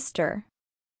father's sister?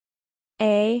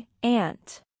 A.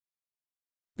 Aunt.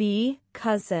 B.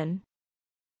 Cousin.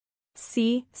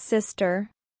 C. Sister.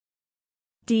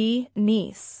 D.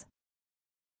 Niece.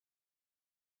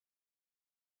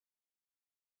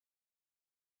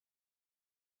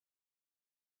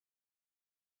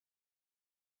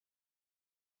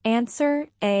 Answer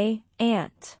A.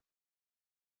 Aunt.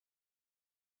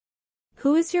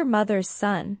 Who is your mother's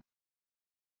son?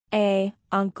 A.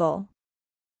 Uncle.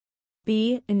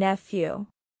 B. Nephew.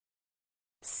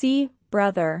 C.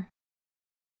 Brother.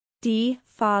 D.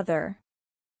 Father.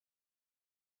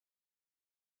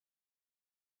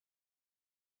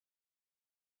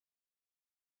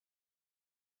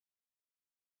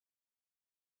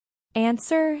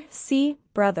 Answer C.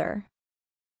 Brother.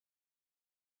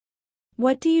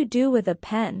 What do you do with a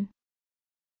pen?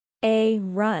 A.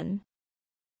 Run.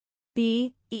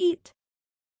 B. Eat.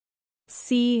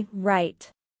 C.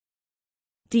 Write.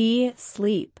 D.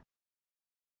 Sleep.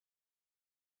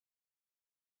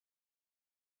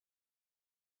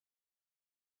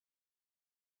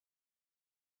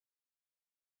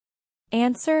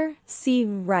 Answer C.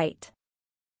 Write.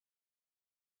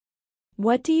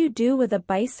 What do you do with a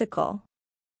bicycle?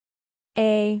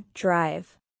 A.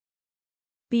 Drive.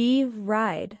 B.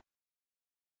 Ride.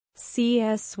 C.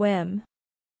 Swim.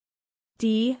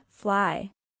 D.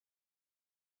 Fly.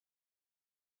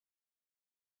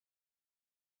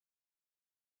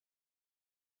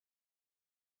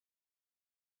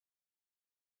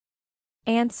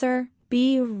 Answer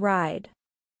B. Ride.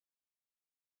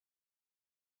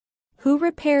 Who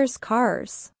repairs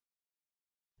cars?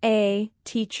 A.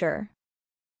 Teacher.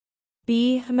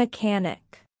 B.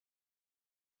 Mechanic.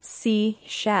 C.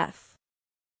 Chef.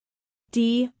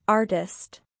 D.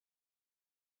 Artist.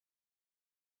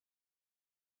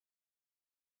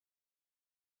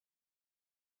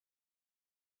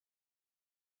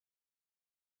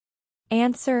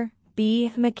 Answer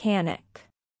B. Mechanic.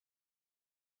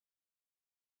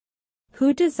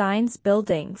 Who designs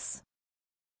buildings?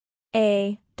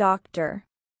 A. Doctor.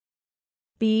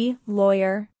 B.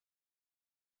 Lawyer.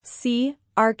 C.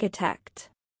 Architect.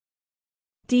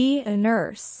 D.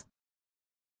 Nurse.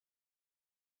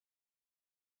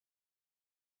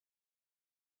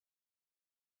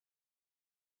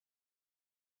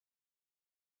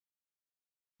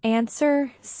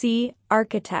 Answer C.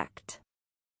 Architect.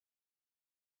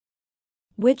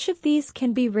 Which of these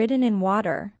can be ridden in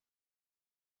water?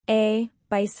 A.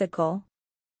 Bicycle.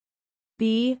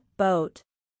 B. Boat.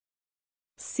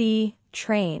 C.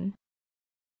 Train.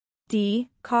 D.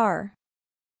 Car.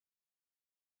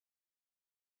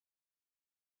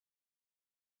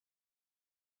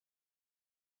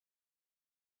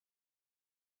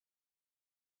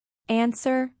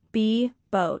 Answer B.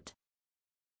 Boat.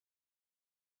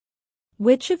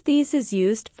 Which of these is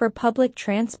used for public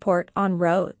transport on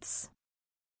roads?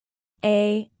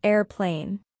 A.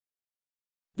 Airplane.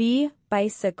 B.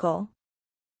 Bicycle.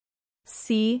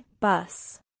 C.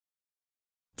 Bus.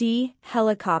 D.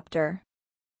 Helicopter.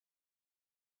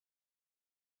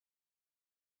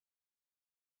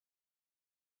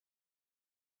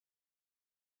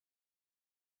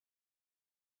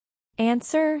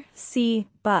 Answer C.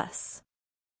 Bus.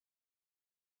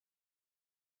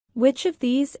 Which of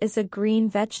these is a green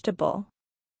vegetable?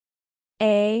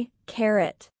 A.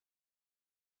 Carrot.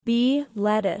 B.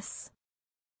 Lettuce.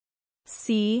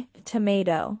 C.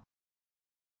 Tomato.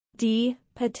 D.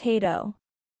 Potato.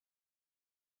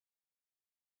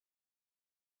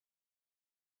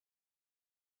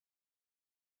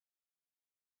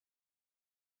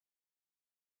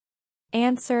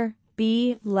 Answer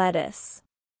B. Lettuce.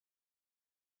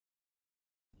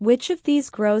 Which of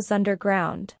these grows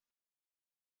underground?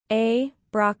 A.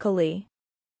 Broccoli.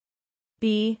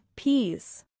 B.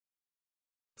 Peas.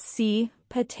 C.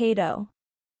 Potato.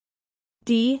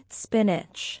 D.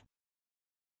 Spinach.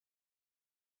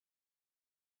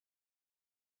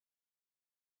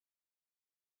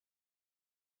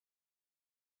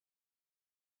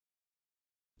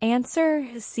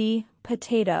 Answer C.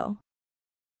 Potato.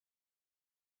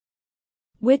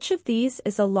 Which of these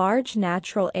is a large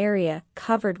natural area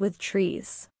covered with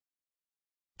trees?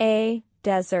 A.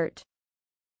 Desert.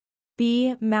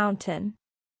 B. Mountain.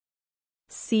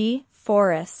 C.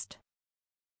 Forest.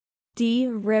 D.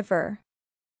 River.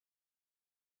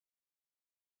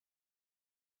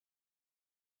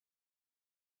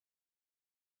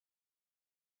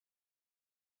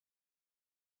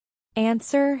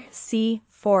 Answer C.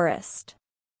 Forest.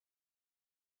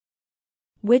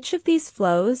 Which of these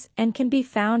flows and can be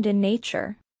found in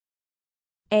nature?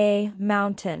 A.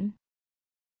 Mountain.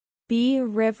 B.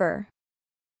 River.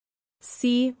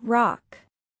 C. Rock.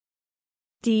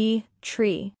 D.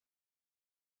 Tree.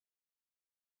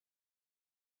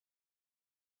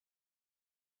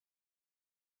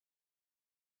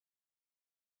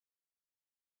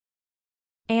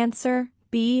 Answer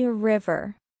B.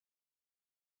 River.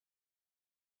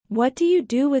 What do you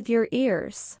do with your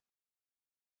ears?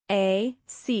 A.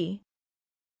 See.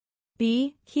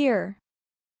 B. Hear.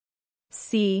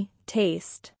 C.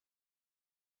 Taste.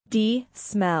 D.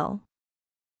 Smell.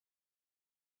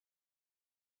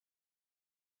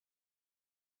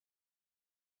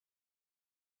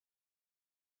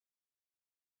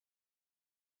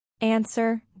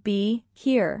 Answer B.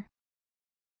 Hear.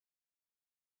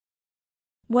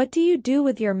 What do you do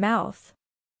with your mouth?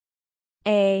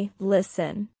 A.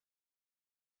 Listen.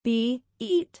 B.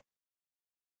 Eat.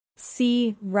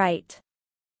 C. Write.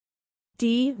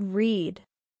 D. Read.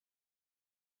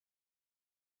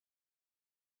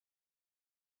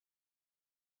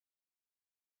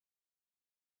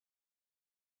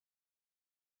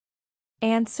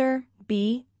 Answer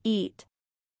B. Eat.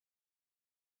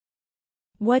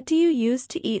 What do you use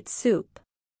to eat soup?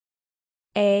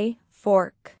 A.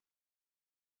 Fork.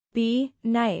 B.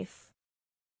 Knife.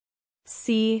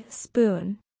 C.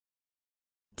 Spoon.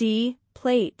 D.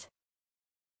 Plate.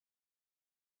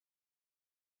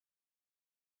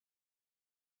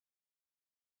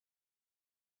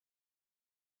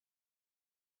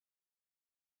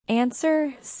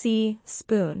 Answer C.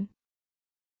 Spoon.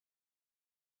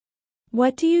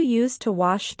 What do you use to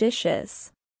wash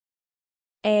dishes?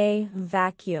 A.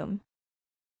 Vacuum.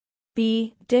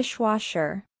 B.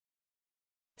 Dishwasher.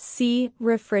 C.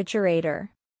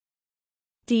 Refrigerator.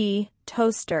 D.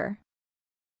 Toaster.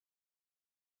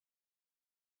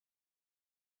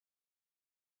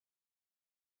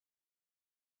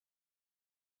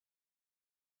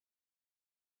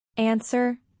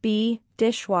 Answer B.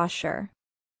 Dishwasher.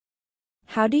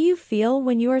 How do you feel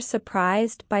when you are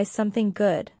surprised by something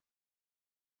good?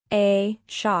 A.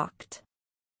 Shocked.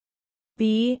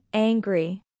 B.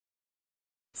 Angry.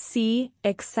 C.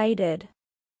 Excited.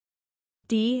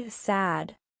 D.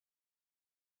 Sad.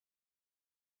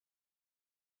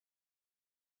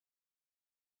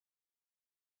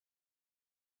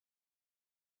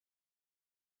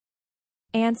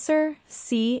 Answer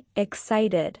C.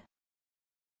 Excited.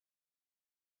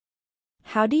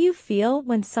 How do you feel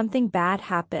when something bad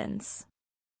happens?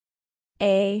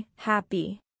 A.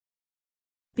 Happy.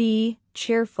 B.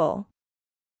 Cheerful.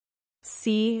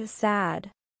 C.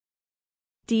 Sad.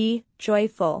 D.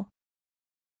 Joyful.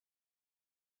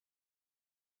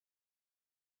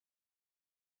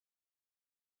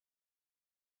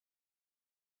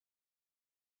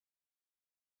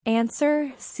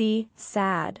 Answer C.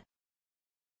 Sad.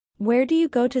 Where do you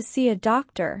go to see a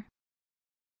doctor?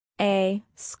 A.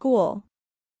 School.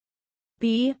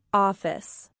 B.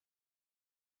 Office.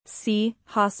 C.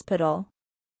 Hospital.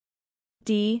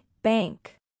 D.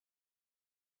 Bank.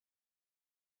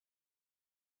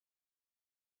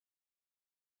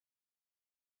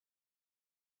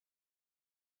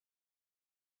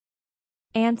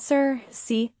 Answer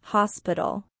C.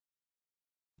 Hospital.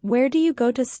 Where do you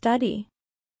go to study?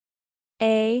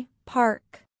 A.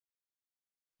 Park.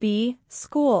 B.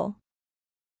 School.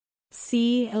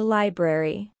 C.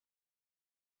 Library.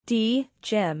 D.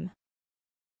 Gym.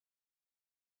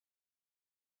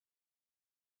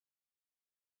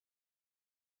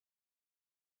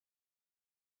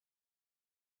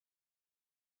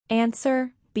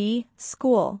 Answer B.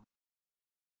 School.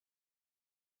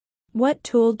 What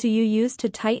tool do you use to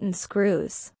tighten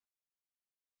screws?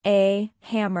 A.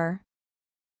 Hammer.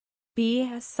 B.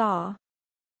 Saw.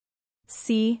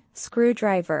 C.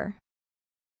 Screwdriver.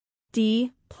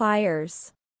 D.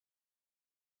 Pliers.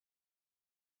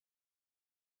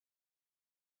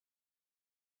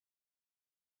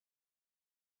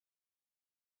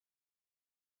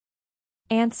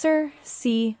 Answer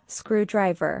C.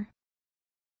 Screwdriver.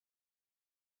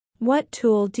 What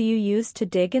tool do you use to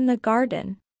dig in the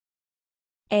garden?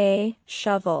 A.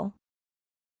 Shovel.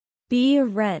 B.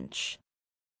 Wrench.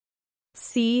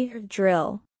 C.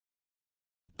 Drill.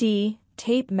 D.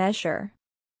 Tape measure.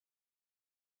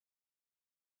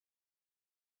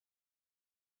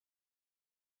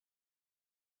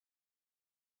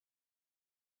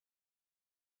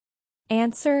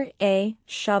 Answer A.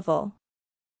 Shovel.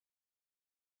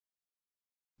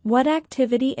 What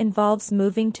activity involves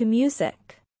moving to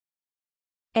music?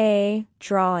 A.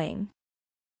 Drawing.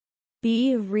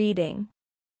 B. Reading.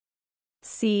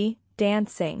 C.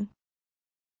 Dancing.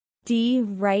 D.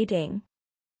 Writing.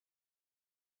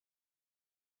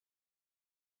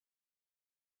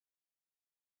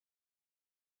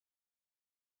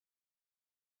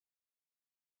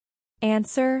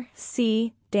 Answer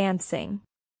C. Dancing.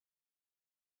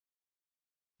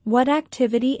 What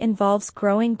activity involves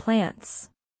growing plants?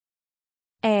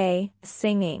 A.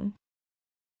 Singing.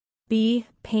 B.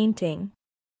 Painting.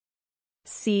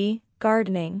 C.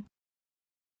 Gardening.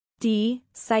 D.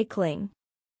 Cycling.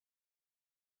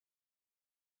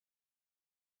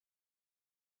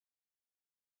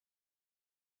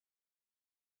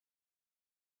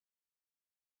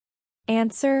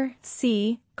 Answer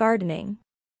C. Gardening.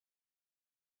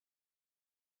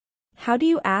 How do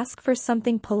you ask for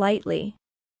something politely?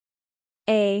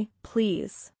 A.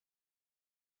 Please.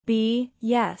 B.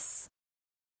 Yes.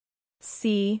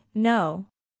 C. No.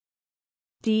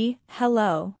 D.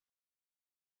 Hello.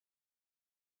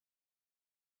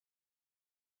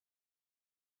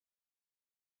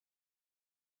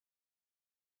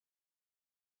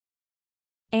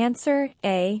 Answer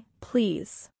A,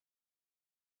 please.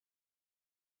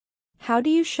 How do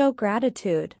you show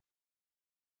gratitude?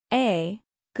 A,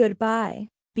 goodbye.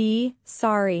 B,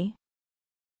 sorry.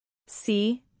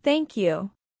 C, thank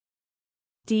you.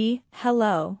 D,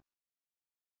 hello.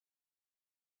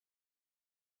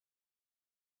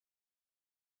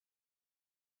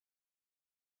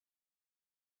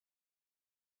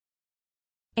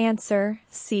 Answer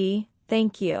C,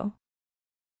 thank you.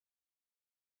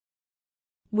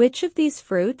 Which of these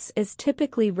fruits is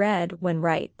typically red when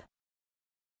ripe?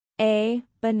 A,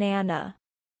 banana.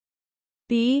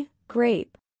 B,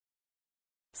 grape.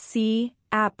 C,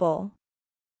 apple.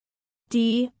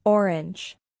 D,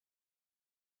 orange.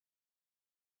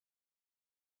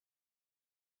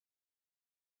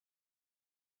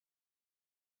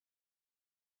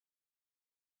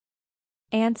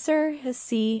 Answer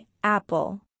C,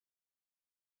 apple.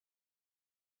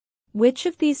 Which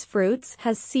of these fruits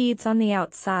has seeds on the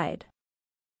outside?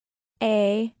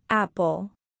 A,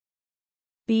 apple.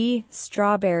 B,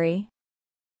 strawberry.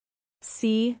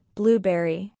 C,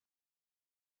 blueberry.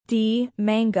 D,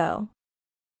 mango.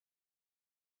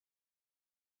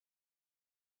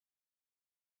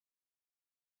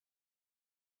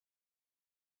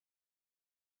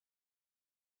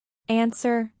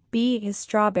 Answer B is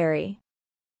strawberry.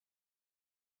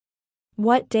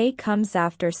 What day comes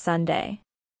after Sunday?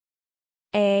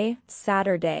 A,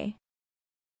 Saturday.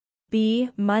 B,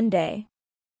 Monday.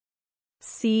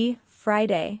 C,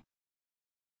 Friday.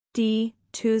 D,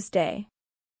 Tuesday.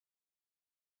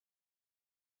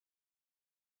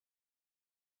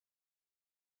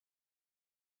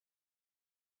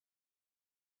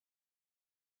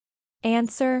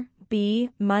 Answer B,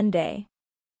 Monday.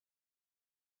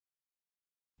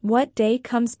 What day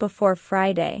comes before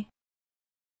Friday?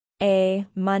 A,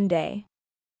 Monday.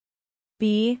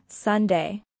 B,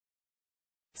 Sunday.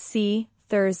 C,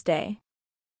 Thursday.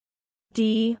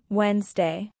 D,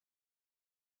 Wednesday.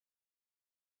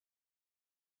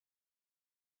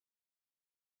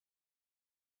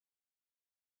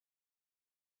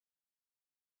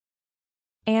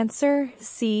 Answer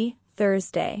C,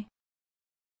 Thursday.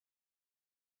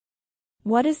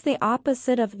 What is the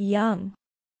opposite of young?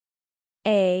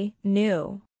 A,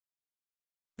 new.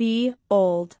 B,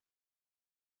 old.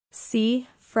 C,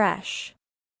 fresh.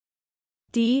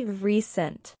 D,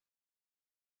 recent.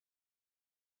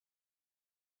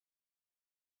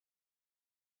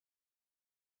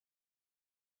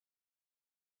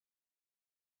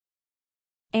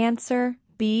 Answer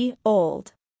B,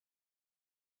 old.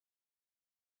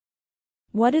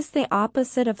 What is the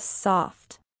opposite of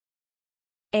soft?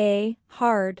 A,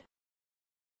 hard.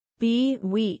 B,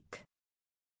 weak.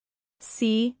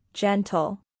 C,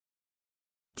 gentle.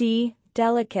 D,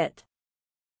 delicate.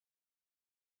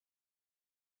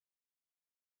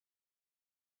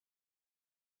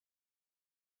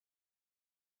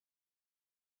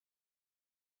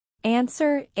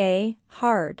 Answer A,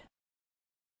 hard.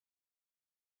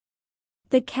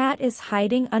 The cat is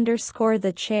hiding underscore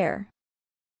the chair.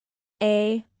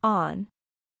 A, on.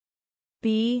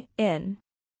 B, in.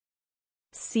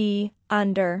 C,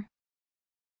 under.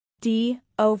 D,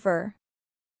 over.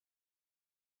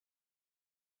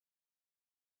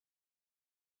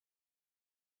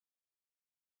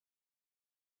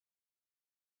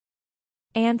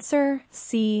 Answer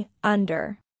C,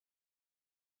 under.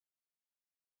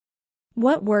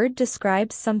 What word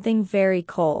describes something very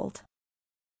cold?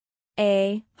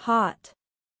 A, hot.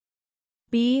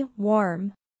 B,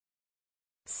 warm.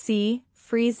 C,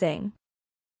 freezing.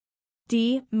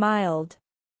 D, mild.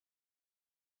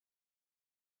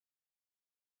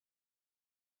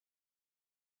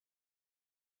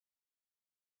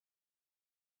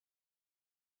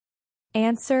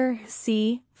 Answer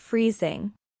C,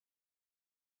 freezing.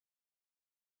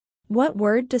 What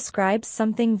word describes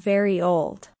something very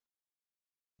old?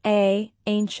 A,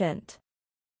 ancient.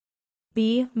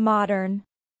 B, modern.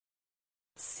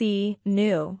 C,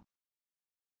 new.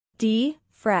 D,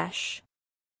 fresh.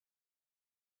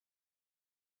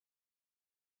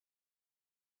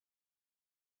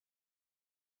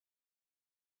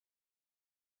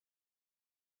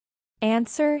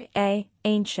 Answer A,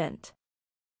 ancient.